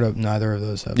and Florida, neither of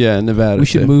those have. Yeah, Nevada. We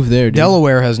should too. move there, dude.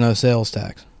 Delaware has no sales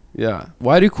tax. Yeah.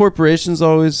 Why do corporations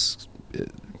always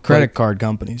Credit card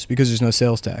companies, because there's no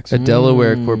sales tax. a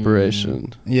Delaware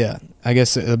corporation? Yeah, I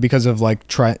guess because of like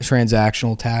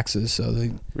transactional taxes. So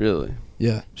they, Really?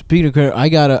 yeah, Speaking of credit, I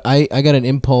got an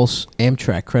Impulse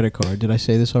Amtrak credit card. Did I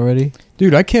say this already?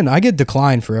 dude, I get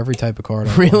declined for every type of card.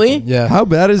 I want. Really? Yeah. How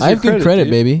bad is I your have good credit,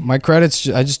 dude? baby. My credits,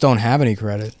 I just don't have any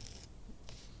credit.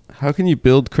 How can you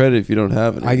build credit if you don't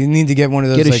have any? I need to get one of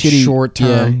those Get a like shitty- short-term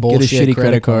yeah, get a bullshit shitty credit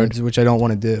credit card. cards, which I don't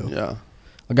want to do. Yeah.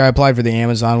 Like I applied for the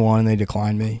Amazon one and they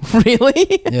declined me.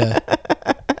 Really? Yeah.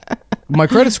 My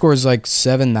credit score is like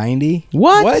 790.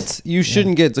 What? You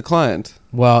shouldn't get declined.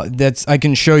 Well, I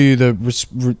can show you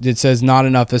it says not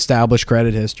enough established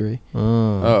credit history.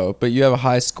 Oh, but you have a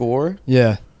high score?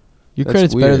 Yeah. Your That's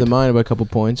credit's better weird. than mine by a couple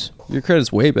points. Your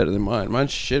credit's way better than mine.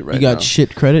 Mine's shit right You got now.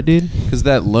 shit credit, dude? Because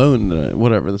that loan,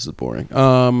 whatever, this is boring.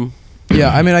 Yeah,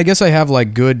 I mean, I guess I have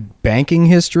like good banking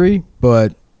history,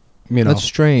 but That's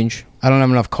strange. I don't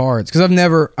have enough cards because I've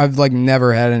never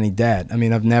had any debt. I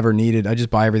mean, I've never needed. I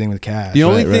just buy everything with cash. The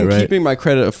only Right, thing right. keeping my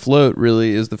credit afloat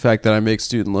really is the fact that I make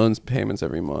student loans payments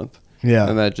every month. Yeah.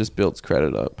 And that just builds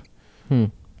credit up.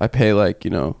 I pay a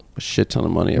shit ton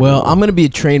of money every Well, month. I'm gonna be a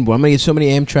train boy. I'm gonna get so many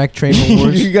Amtrak train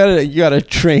rewards. you gotta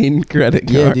train credit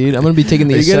card. Yeah, dude. I'm gonna be taking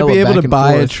the Are you gonna Acela be able back to and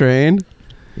buy a forth. train?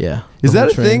 Yeah. Is the that whole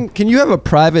a train. thing? Can you have a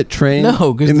private train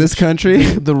No, 'cause in the this country?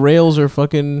 The rails are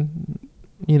fucking.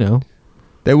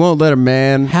 They won't let a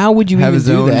man How would you have even his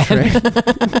do own that? train.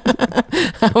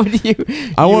 How would you?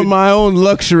 I want my own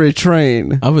luxury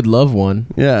train. I would love one,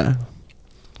 Yeah.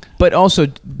 but also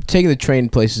taking the train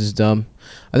places is dumb.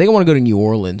 I think I want to go to New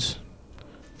Orleans.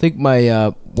 I think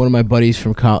my one of my buddies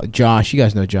from college, Josh. You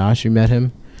guys know Josh. You met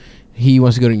him. He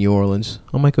wants to go to New Orleans.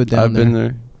 I might go down I've there. been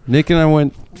there. Nick and I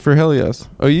went for Helios.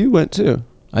 Oh, you went too.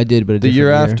 I did, but a The different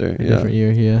year after, A yeah. different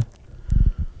year. Yeah.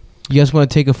 You guys want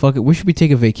to take a fucking? Where should we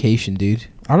take a vacation, dude?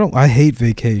 I hate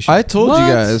vacation. I told What?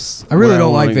 you guys. I really where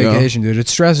don't like wanna go. vacation, dude. It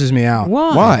stresses me out.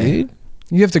 Why? dude?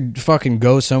 You have to fucking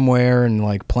go somewhere and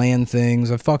like plan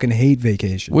things. I fucking hate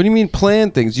vacation. What do you mean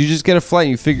plan things? You just get a flight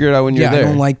and you figure it out when you're there. I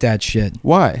don't like that shit.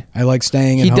 Why? I like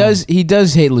staying at home. He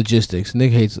does hate logistics.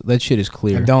 Nick hates that shit is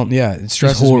clear. I don't. Yeah, it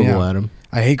stresses He's horrible me out. at him.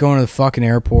 I hate going to the fucking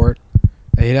airport.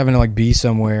 I hate having to like be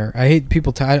somewhere. I hate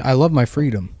people. I love my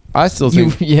freedom. I still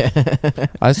think.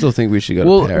 I still think we should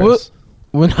go to Paris.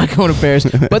 We're not going to Paris,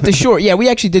 but the shore. Yeah, we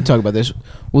actually did talk about this.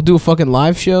 We'll do a fucking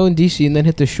live show in DC and then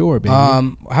hit the shore, baby.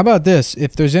 How about this?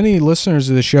 If there's any listeners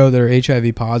of the show that are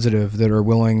HIV positive that are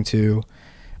willing to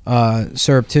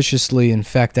surreptitiously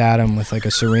infect Adam with like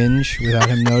a syringe without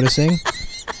him noticing,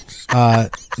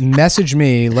 message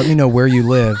me. Let me know where you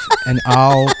live, and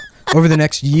I'll over the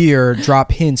next year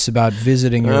drop hints about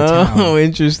visiting your town. Oh,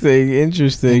 interesting.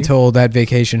 Until that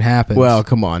vacation happens. Well,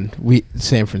 come on,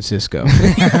 San Francisco.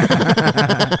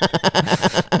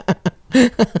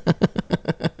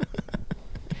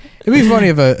 It'd be funny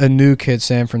if a nuke hit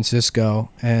San Francisco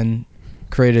and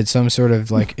created some sort of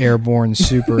like airborne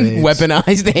super AIDS.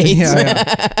 Weaponized AIDS.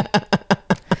 Yeah.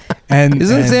 And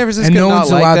Isn't San Francisco and no not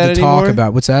one's like allowed that to talk anymore?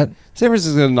 about what's that? San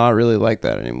Francisco's not really like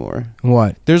that anymore.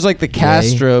 What? There's like the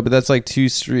Castro, but that's like 2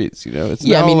 streets. You know, it's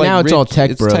Yeah, I now, mean, like, now it's all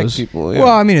tech it's bros. Tech people. Yeah.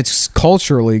 Well, I mean, it's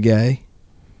culturally gay.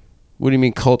 What do you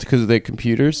mean cult? Because of their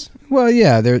computers? Well,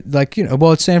 yeah, they're like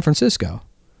well, it's San Francisco.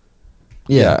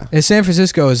 Yeah. And San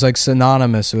Francisco is like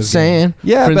synonymous with San.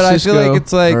 Yeah, but I feel like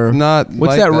it's like or- not.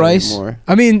 What's like that rice? Anymore.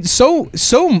 I mean, so The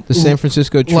San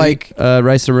Francisco treat. like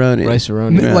Rice-A-Roni.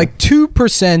 Rice-A-Roni. Yeah. like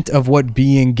 2% of what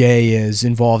being gay is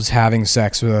involves having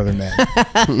sex with other men.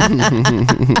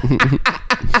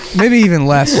 Maybe even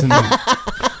less than that.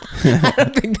 I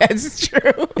don't think that's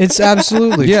true. It's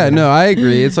absolutely Yeah, true. no, I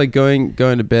agree. It's like going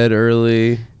to bed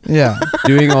early, Yeah.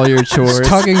 doing all your chores,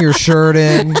 Tucking your shirt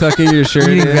in, tucking your shirt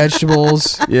eating in.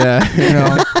 vegetables, Yeah, you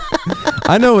know.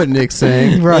 I know what Nick's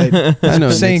saying. Right. I know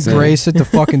what Saying Nick's saying. grace at the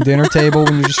fucking dinner table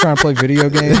when you're just trying to play video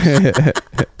games.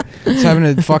 It's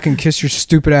having to fucking kiss your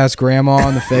stupid ass grandma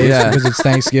in the face Yeah. because it's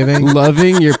Thanksgiving.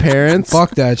 Loving your parents.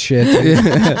 Fuck that shit. Dude.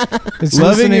 It's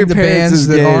Loving listening your to parents bands is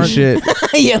that gay aren't shit.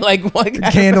 Yeah, like what?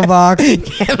 Candlebox.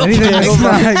 Anything that's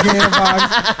not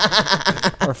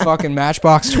Candlebox. Or fucking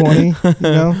Matchbox 20, you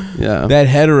know? Yeah. That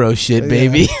hetero shit,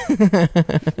 baby.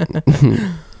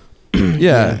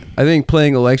 Yeah, I think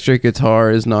playing electric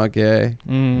guitar is not gay.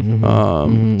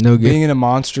 Mm-hmm. No good. Being into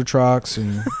monster trucks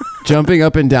and Jumping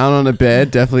up and down on a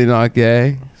bed, definitely not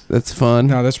gay. That's fun.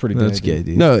 no, that's pretty good. That's gay,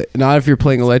 dude. No, not if you're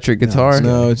playing electric guitar.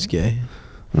 No, it's gay.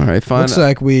 All right, fine. Looks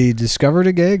like we discovered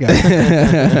a gay guy.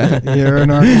 Here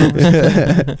in our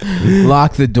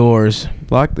Lock the doors.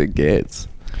 Lock the gates.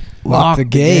 Lock the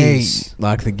gays.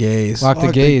 Lock the gays. Lock the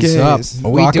Lock the gays up. gays.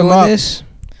 Are we Lock 'em doing up. this?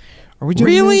 Are we doing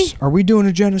Really? this? Are we doing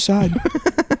a genocide?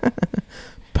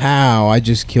 Pow! I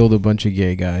just killed a bunch of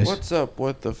gay guys. What's up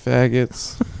with the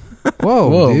faggots? Whoa,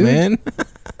 Whoa, dude. man!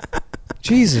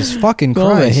 Jesus fucking All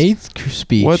the Christ. hate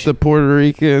speech. What the Puerto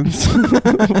Ricans?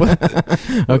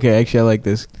 Okay, actually, I like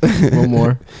this. One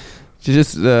more.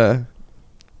 just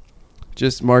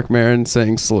Mark Maron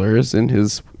saying slurs in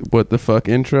his what the fuck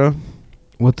intro.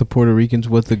 What the Puerto Ricans?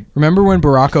 What the? Remember when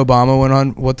Barack Obama went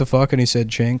on What the Fuck and he said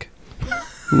chink?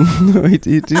 No,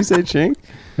 did you say chink?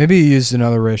 Maybe he used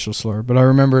another racial slur, but I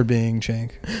remember it being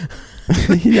chink.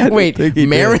 Yeah, I don't Wait, think he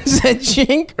Marin did. said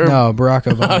chink? Or? No, Barack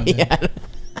Obama. Oh did. yeah.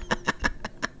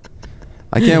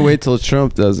 I can't wait till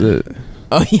Trump does it.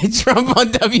 Oh yeah, Trump on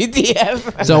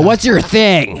WTF. So what's your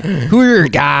thing? Who are your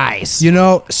guys? You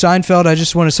know, Seinfeld, I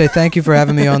just want to say thank you for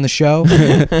having me on the show.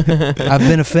 I've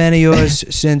been a fan of yours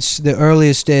since the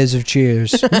earliest days of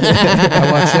Cheers. I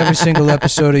watched every single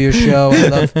episode of your show. I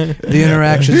love the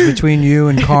interactions between you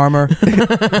and Karmer.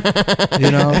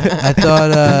 You know,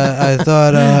 I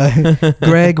thought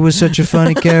Greg was such a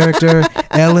funny character.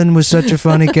 Ellen was such a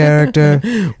funny character.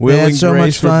 Will They had and so Grace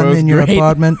much were fun both in your great.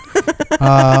 apartment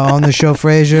on the show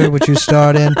Frasier, which you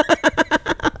starred in.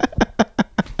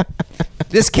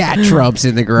 This cat trumps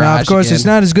in the garage. Now, of course, again. it's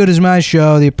not as good as my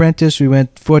show, The Apprentice. We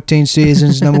went 14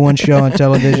 seasons, #1 show on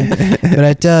television. But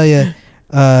I tell you,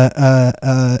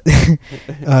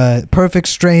 Perfect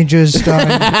Strangers starring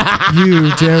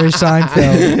you, Jerry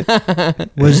Seinfeld,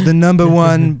 was the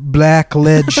 #1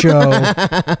 black-led show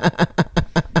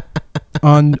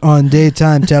on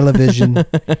daytime television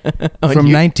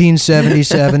from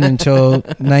 1977 until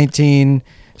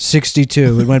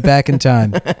 1962. It went back in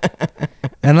time.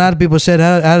 And a lot of people said,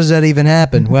 how does that even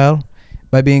happen? Well,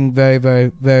 by being very, very,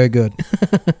 very good.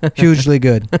 Hugely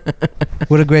good.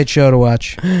 What a great show to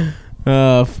watch.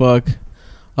 Oh fuck!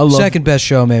 I love. Second best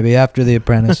show, maybe, after The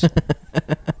Apprentice. A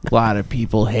lot of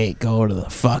people hate going to the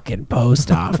fucking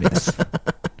post office.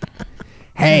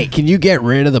 Hey, can you get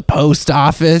rid of the post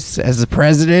office as the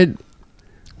president?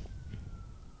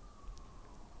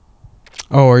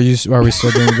 Oh, are we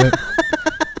still doing it?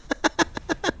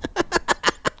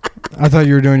 I thought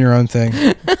you were doing your own thing.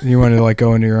 You wanted to like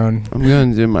go into your own. I'm going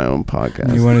to do my own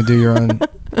podcast. You want to do your own.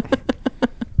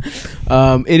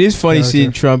 It is funny Yeah, seeing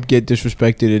okay. Trump get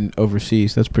disrespected in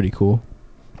overseas. That's pretty cool.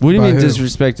 What do you By mean who?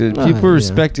 disrespected? Ah, People are yeah.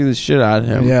 respecting the shit out of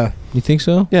him. Yeah. You think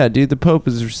so? Yeah, dude, the Pope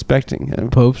is respecting him.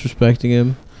 Pope's respecting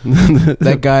him.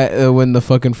 That guy, when the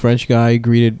fucking French guy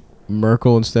greeted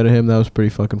Merkel instead of him, that was pretty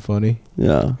fucking funny.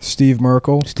 Yeah. Steve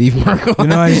Merkel. Steve Merkel. You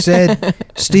know, I said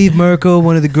Steve Merkel,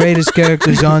 one of the greatest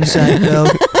characters on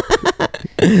Seinfeld.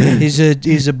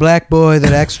 He's a black boy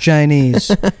that acts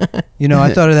Chinese. You know,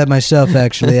 I thought of that myself.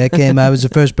 Actually, I was the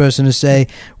first person to say,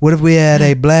 "What if we had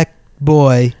a black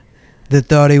boy that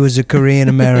thought he was a Korean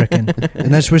American?"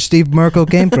 And that's where Steve Merkel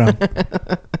came from.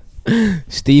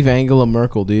 Steve Angela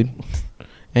Merkel, dude.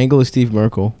 Angela Steve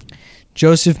Merkel.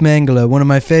 Joseph Mengele, one of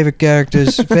my favorite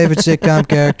characters, favorite sitcom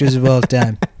characters of all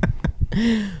time.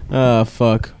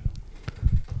 Fuck.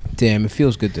 Damn, it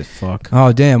feels good to fuck.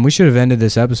 Oh damn, we should have ended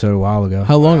this episode a while ago.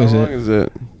 How long is How it? long is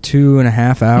it?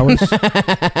 2.5 hours.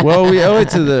 Well, we owe it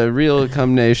to the real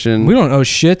Cum Nation. We don't owe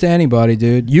shit to anybody,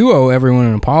 dude. You owe everyone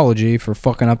an apology for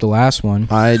fucking up the last one.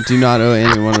 I do not owe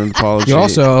anyone an apology. You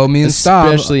also owe me and Stav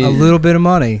Especially- a little bit of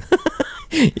money.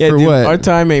 Yeah, For dude, what? Our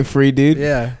time ain't free, dude.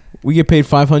 Yeah. We get paid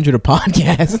 $500 a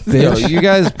podcast. Yo, you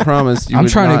guys promised you I'm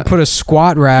would trying not, to put a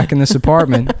squat rack in this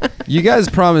apartment. You guys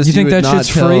promised You think would that not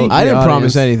shit's tell free? the I didn't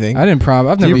promise audience- anything. I didn't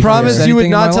promise. I've never You even promised said you would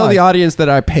anything in not my tell the life. audience that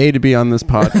I pay to be on this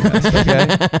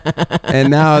podcast, okay? And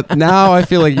now I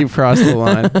feel like you've crossed the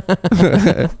line.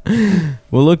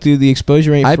 Well, look, dude, the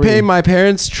exposure ain't I free. pay my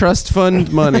parents' trust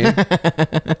fund money.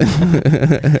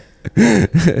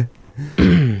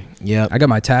 Yep. I got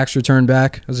my tax return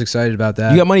back. I was excited about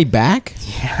that. You got money back?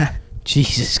 Yeah.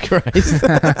 Jesus Christ.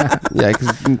 Yeah,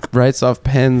 because it writes off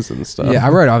pens and stuff. Yeah, I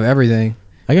write off everything.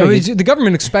 I I gotta mean, get- the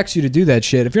government expects you to do that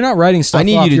shit. If you're not writing stuff I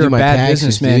need off, you to you're do a my bad taxes,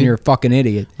 businessman. dude. You're a fucking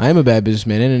idiot. I am a bad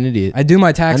businessman and an idiot. I do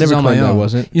my taxes never on my claimed I own.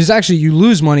 wasn't. You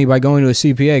lose money by going to a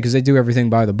CPA because they do everything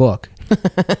by the book.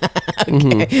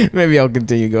 Okay, maybe I'll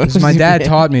continue going. 'Cause my dad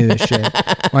taught me this shit.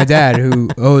 My dad, who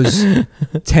owes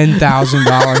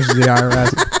 $10,000 to the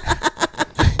IRS.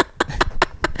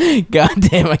 God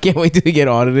damn, I can't wait till we get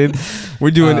audited.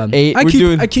 We're doing 8. I We're keep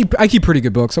doing. I keep pretty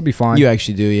good books. I'll be fine. You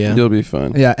actually do, yeah. You'll be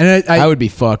fine. Yeah, and I would be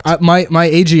fucked. my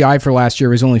AGI for last year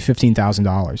was only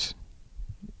 $15,000.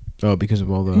 Oh, because of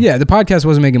all the. Yeah, the podcast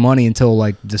wasn't making money until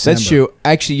like December. That's true.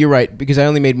 Actually, you're right because I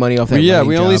only made money off that. Well, yeah, writing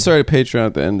we only job. started Patreon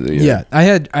at the end of the year. Yeah, I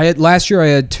had last year. I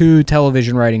had 2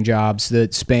 television writing jobs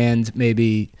that spanned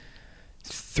maybe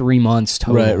 3 months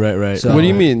total. Right. So, What do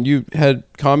you mean? You had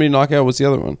Comedy Knockout. What's the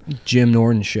other one? Jim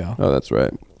Norton show. Oh, that's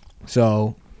right.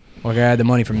 So, like, I had the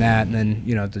money from that, and then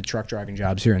the truck driving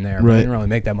jobs here and there. But I Right. didn't really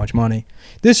make that much money.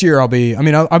 This year, I've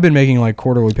been making like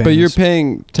quarterly payments. But you're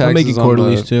paying taxes making on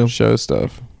quarterlies the too. show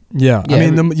stuff. Yeah, Yeah, I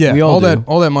mean, we all all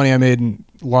do. that money I made in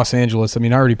Los Angeles. I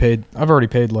mean, I've already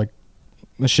paid like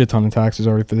a shit ton of taxes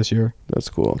already for this year. That's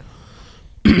cool.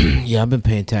 Yeah, I've been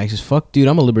paying taxes. Fuck, dude,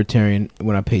 I'm a libertarian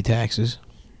when I pay taxes.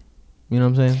 You know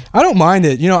what I'm saying? I don't mind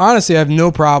it. Honestly, I have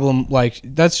no problem. Like,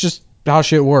 that's just how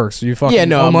shit works. You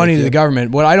fucking owe I'm money with to you. the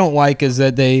government. What I don't like is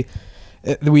that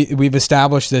we've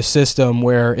established this system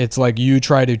where it's like you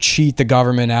try to cheat the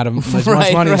government out of as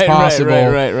much money as possible,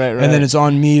 Right. and then it's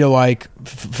on me to like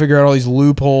figure out all these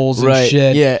loopholes and Right,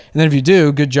 shit. yeah. And then if you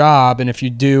do, good job. And if you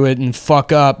do it and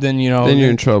fuck up, then Then you're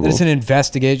in trouble. It's an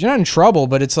investigation. You're not in trouble,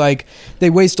 but it's like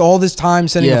they waste all this time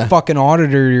sending Yeah. a fucking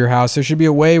auditor to your house. There should be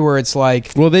a way where it's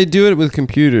like. Well, they do it with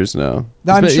computers now.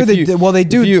 I'm But sure if they you- do. Well, they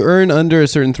do. If you earn under a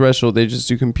certain threshold, they just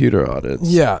do computer audits.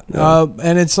 Yeah,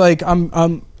 and it's like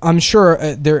I'm sure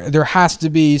there has to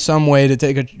be some way to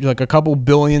take a couple $1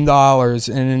 billion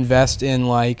and invest in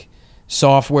like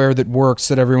software that works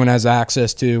that everyone has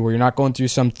access to, where you're not going through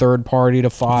some third party to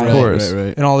file Of course.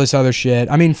 Right. and all this other shit.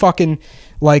 I mean, fucking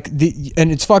like and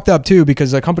it's fucked up too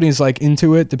because the companies like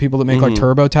Intuit, the people that make like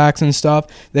TurboTax and stuff,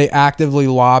 they actively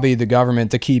lobby the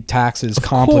government to keep taxes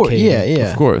complicated.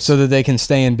 Yeah. Of course. So that they can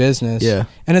stay in business. Yeah.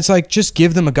 And it's like, just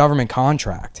give them a government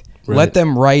contract. Right. Let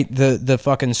them write the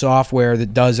fucking software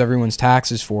that does everyone's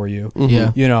taxes for you.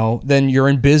 Yeah. Then you're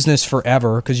in business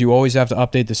forever because you always have to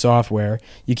update the software.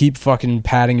 You keep fucking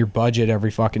padding your budget every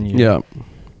fucking year. Yeah.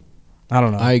 I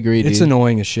don't know. I agree, It's dude.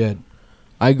 annoying as shit.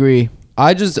 I agree.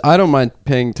 I don't mind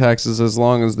paying taxes as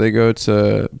long as they go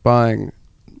to buying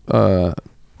the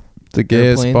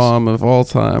gayest Airplanes? bomb of all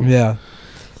time. Yeah.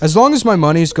 As long as my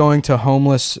money's going to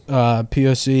homeless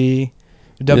POC,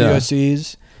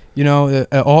 WOCs, You know,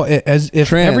 as if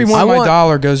Trans. every one of my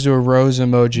dollar goes to a rose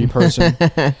emoji person.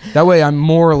 That way,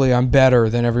 I'm better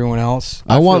than everyone else.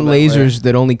 I want feel that lasers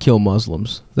that only kill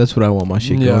Muslims. That's what I want my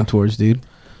shit going towards, dude.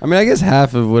 I mean, I guess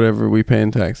half of whatever we pay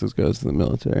in taxes goes to the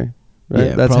military. Right?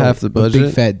 Yeah, that's probably half the budget. A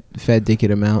big fat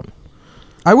dickhead amount.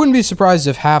 I wouldn't be surprised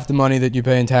if half the money that you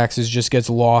pay in taxes just gets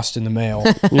lost in the mail.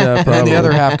 Yeah, And probably. the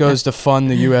other half goes to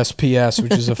fund the USPS,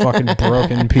 which is a fucking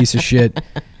broken piece of shit.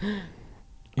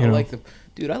 You know?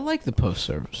 I like the post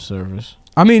service.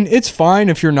 I mean, it's fine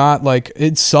if you're not like,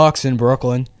 it sucks in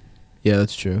Brooklyn. Yeah,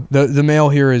 that's true. The mail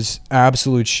here is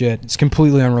absolute shit. It's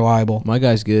completely unreliable. My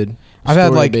guy's good. I've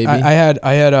had like I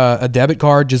had a debit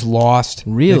card just lost.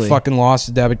 Really? They fucking lost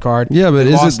a debit card. Yeah, but They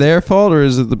is lost it their fault or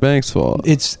is it the bank's fault?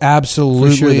 It's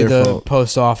absolutely their the fault.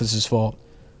 post office's fault.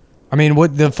 I mean,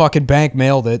 what the fucking bank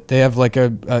mailed it. They have like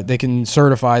they can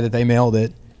certify that they mailed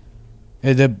it.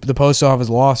 The post office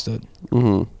lost it.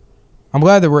 Mm-hmm. I'm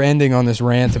glad that we're ending on this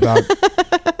rant about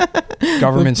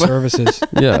government services.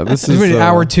 Yeah, this is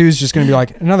hour 2 is just going to be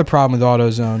like another problem with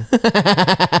AutoZone.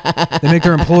 They make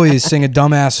their employees sing a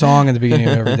dumbass song at the beginning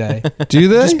of every day. Do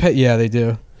they? Yeah, they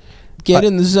do. Get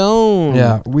in the zone.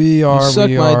 Yeah, we are. Suck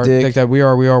we my are. dick. Like that. We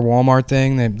are Walmart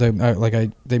thing.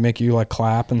 They make you like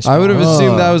clap and stuff. I would have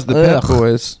assumed that was the Pep Ugh.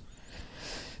 Boys.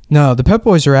 No, the Pep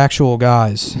Boys are actual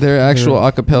guys. They're actual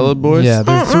acapella boys. Yeah,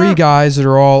 they're 3 guys that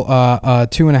are all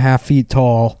 2.5 feet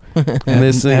tall, and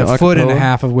they sing a foot and a acapella?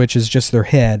 half of which is just their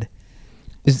head.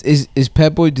 Is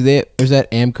Pep Boy? Do they? Or is that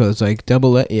Amco? It's like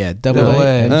double A. Yeah, double Double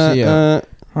A. A. MCO.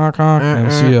 Honk honk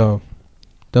MCO.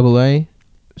 Double A.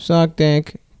 Sock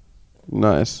dick.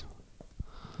 Nice,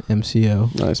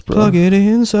 MCO. nice, bro. Plug it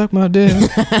in, suck my dick.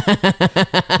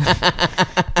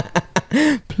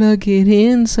 Plug it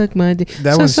in, suck my dick.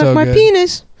 That one's suck so my good.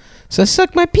 penis. So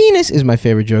suck my penis is my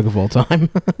favorite joke of all time.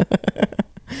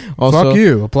 Also, Fuck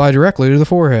you. Apply directly to the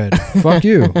forehead. Fuck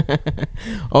you.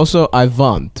 Also, I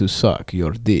want to suck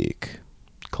your dick.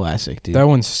 Classic, dude. That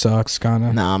one sucks, kind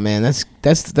of. Nah, man, that's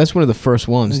one of the first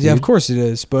ones. Yeah, dude. of course it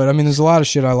is. But I mean, there's a lot of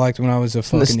shit I liked when I was a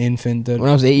Listen, fucking infant. That When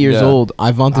I was 8 years Yeah. old,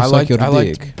 I want to suck your dick.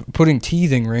 liked putting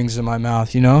teething rings in my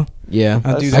mouth. You know, Yeah,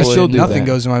 I do That's that. still Shit. do Nothing that.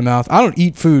 goes in my mouth. I don't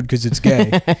eat food because it's gay.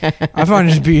 I find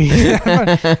it to be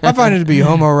I find it to be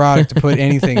homoerotic to put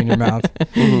anything in your mouth.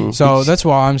 Mhm. So that's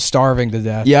why I'm starving to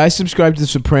death. Yeah, I subscribe to the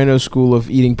Soprano school of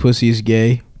eating pussy is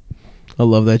gay. I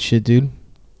love that shit, dude.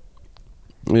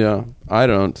 Yeah, I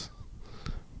don't.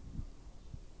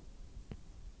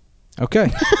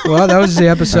 Okay. Well, that was the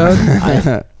episode.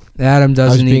 Adam I was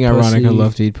doesn't eat being ironic. pussy. I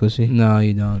love to eat pussy. No,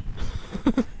 you don't.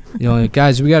 You know,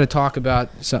 guys, we got to talk about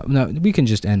something. No, we can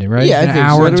just end it, right? Yeah, I An think so.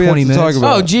 hour What and do we have 20 to talk minutes.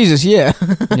 about? Oh Jesus, yeah.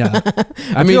 Yeah.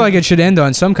 I mean- feel like it should end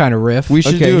on some kind of riff. We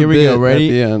should Okay, do here a we bit go. Ready?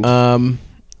 at the end.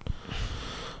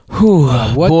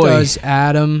 What boy. does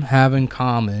Adam have in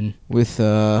common with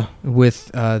with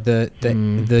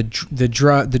the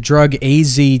drug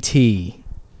AZT?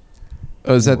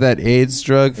 Oh, is that AIDS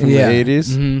drug from the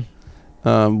 80s?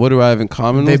 Mhm. What do I have in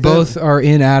common They with both are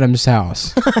in Adam's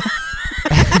house.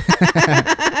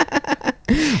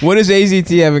 what does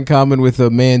AZT have in common with a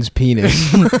man's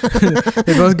penis?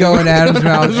 They both go in Adam's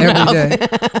mouth every day.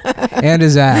 And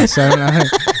his ass. I don't know.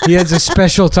 He has a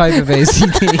special type of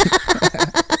AZT.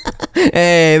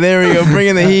 Hey, there we go,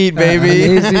 bringing the heat, baby.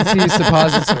 AZT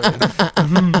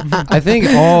suppository. I think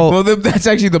all Well, that's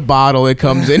actually the bottle it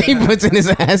comes in. He puts in his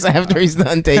ass after he's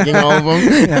done taking all of them.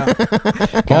 Yeah.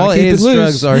 all keep it AIDS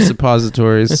loose. drugs are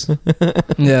suppositories.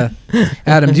 Yeah.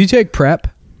 Adam, do you take PrEP?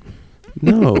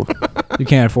 No. You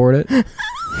can't afford it?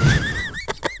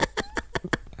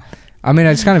 I mean,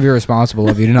 it's kind of irresponsible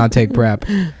of you to not take PrEP.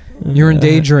 You're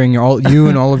endangering you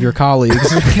and all of your colleagues.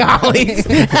 Colleagues.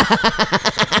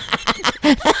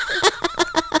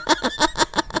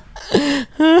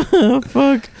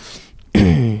 Fuck.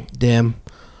 Damn.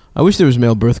 I wish there was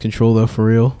male birth control though, for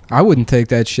real. I wouldn't take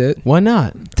that shit. Why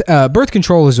not? Birth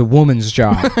control is a woman's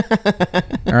job.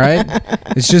 All right?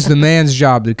 It's just the man's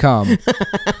job to come.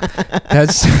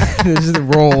 Those are the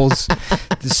roles,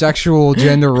 the sexual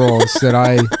gender roles that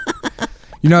I...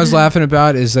 You know what I was laughing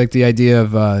about is like the idea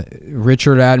of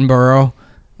Richard Attenborough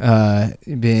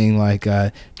being like,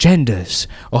 genders,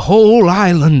 a whole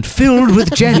island filled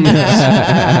with genders.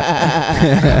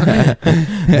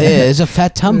 There's a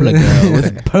fat tumbler girl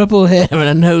with purple hair and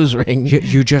a nose ring. They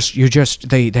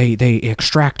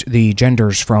extract the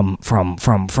genders from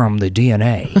the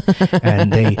DNA,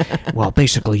 and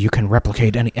basically you can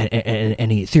replicate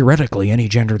any theoretically any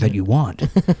gender that you want.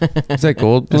 Is that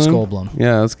Goldblum? That's Goldblum.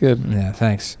 Yeah, that's good. Yeah,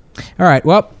 thanks. All right,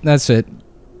 well, that's it.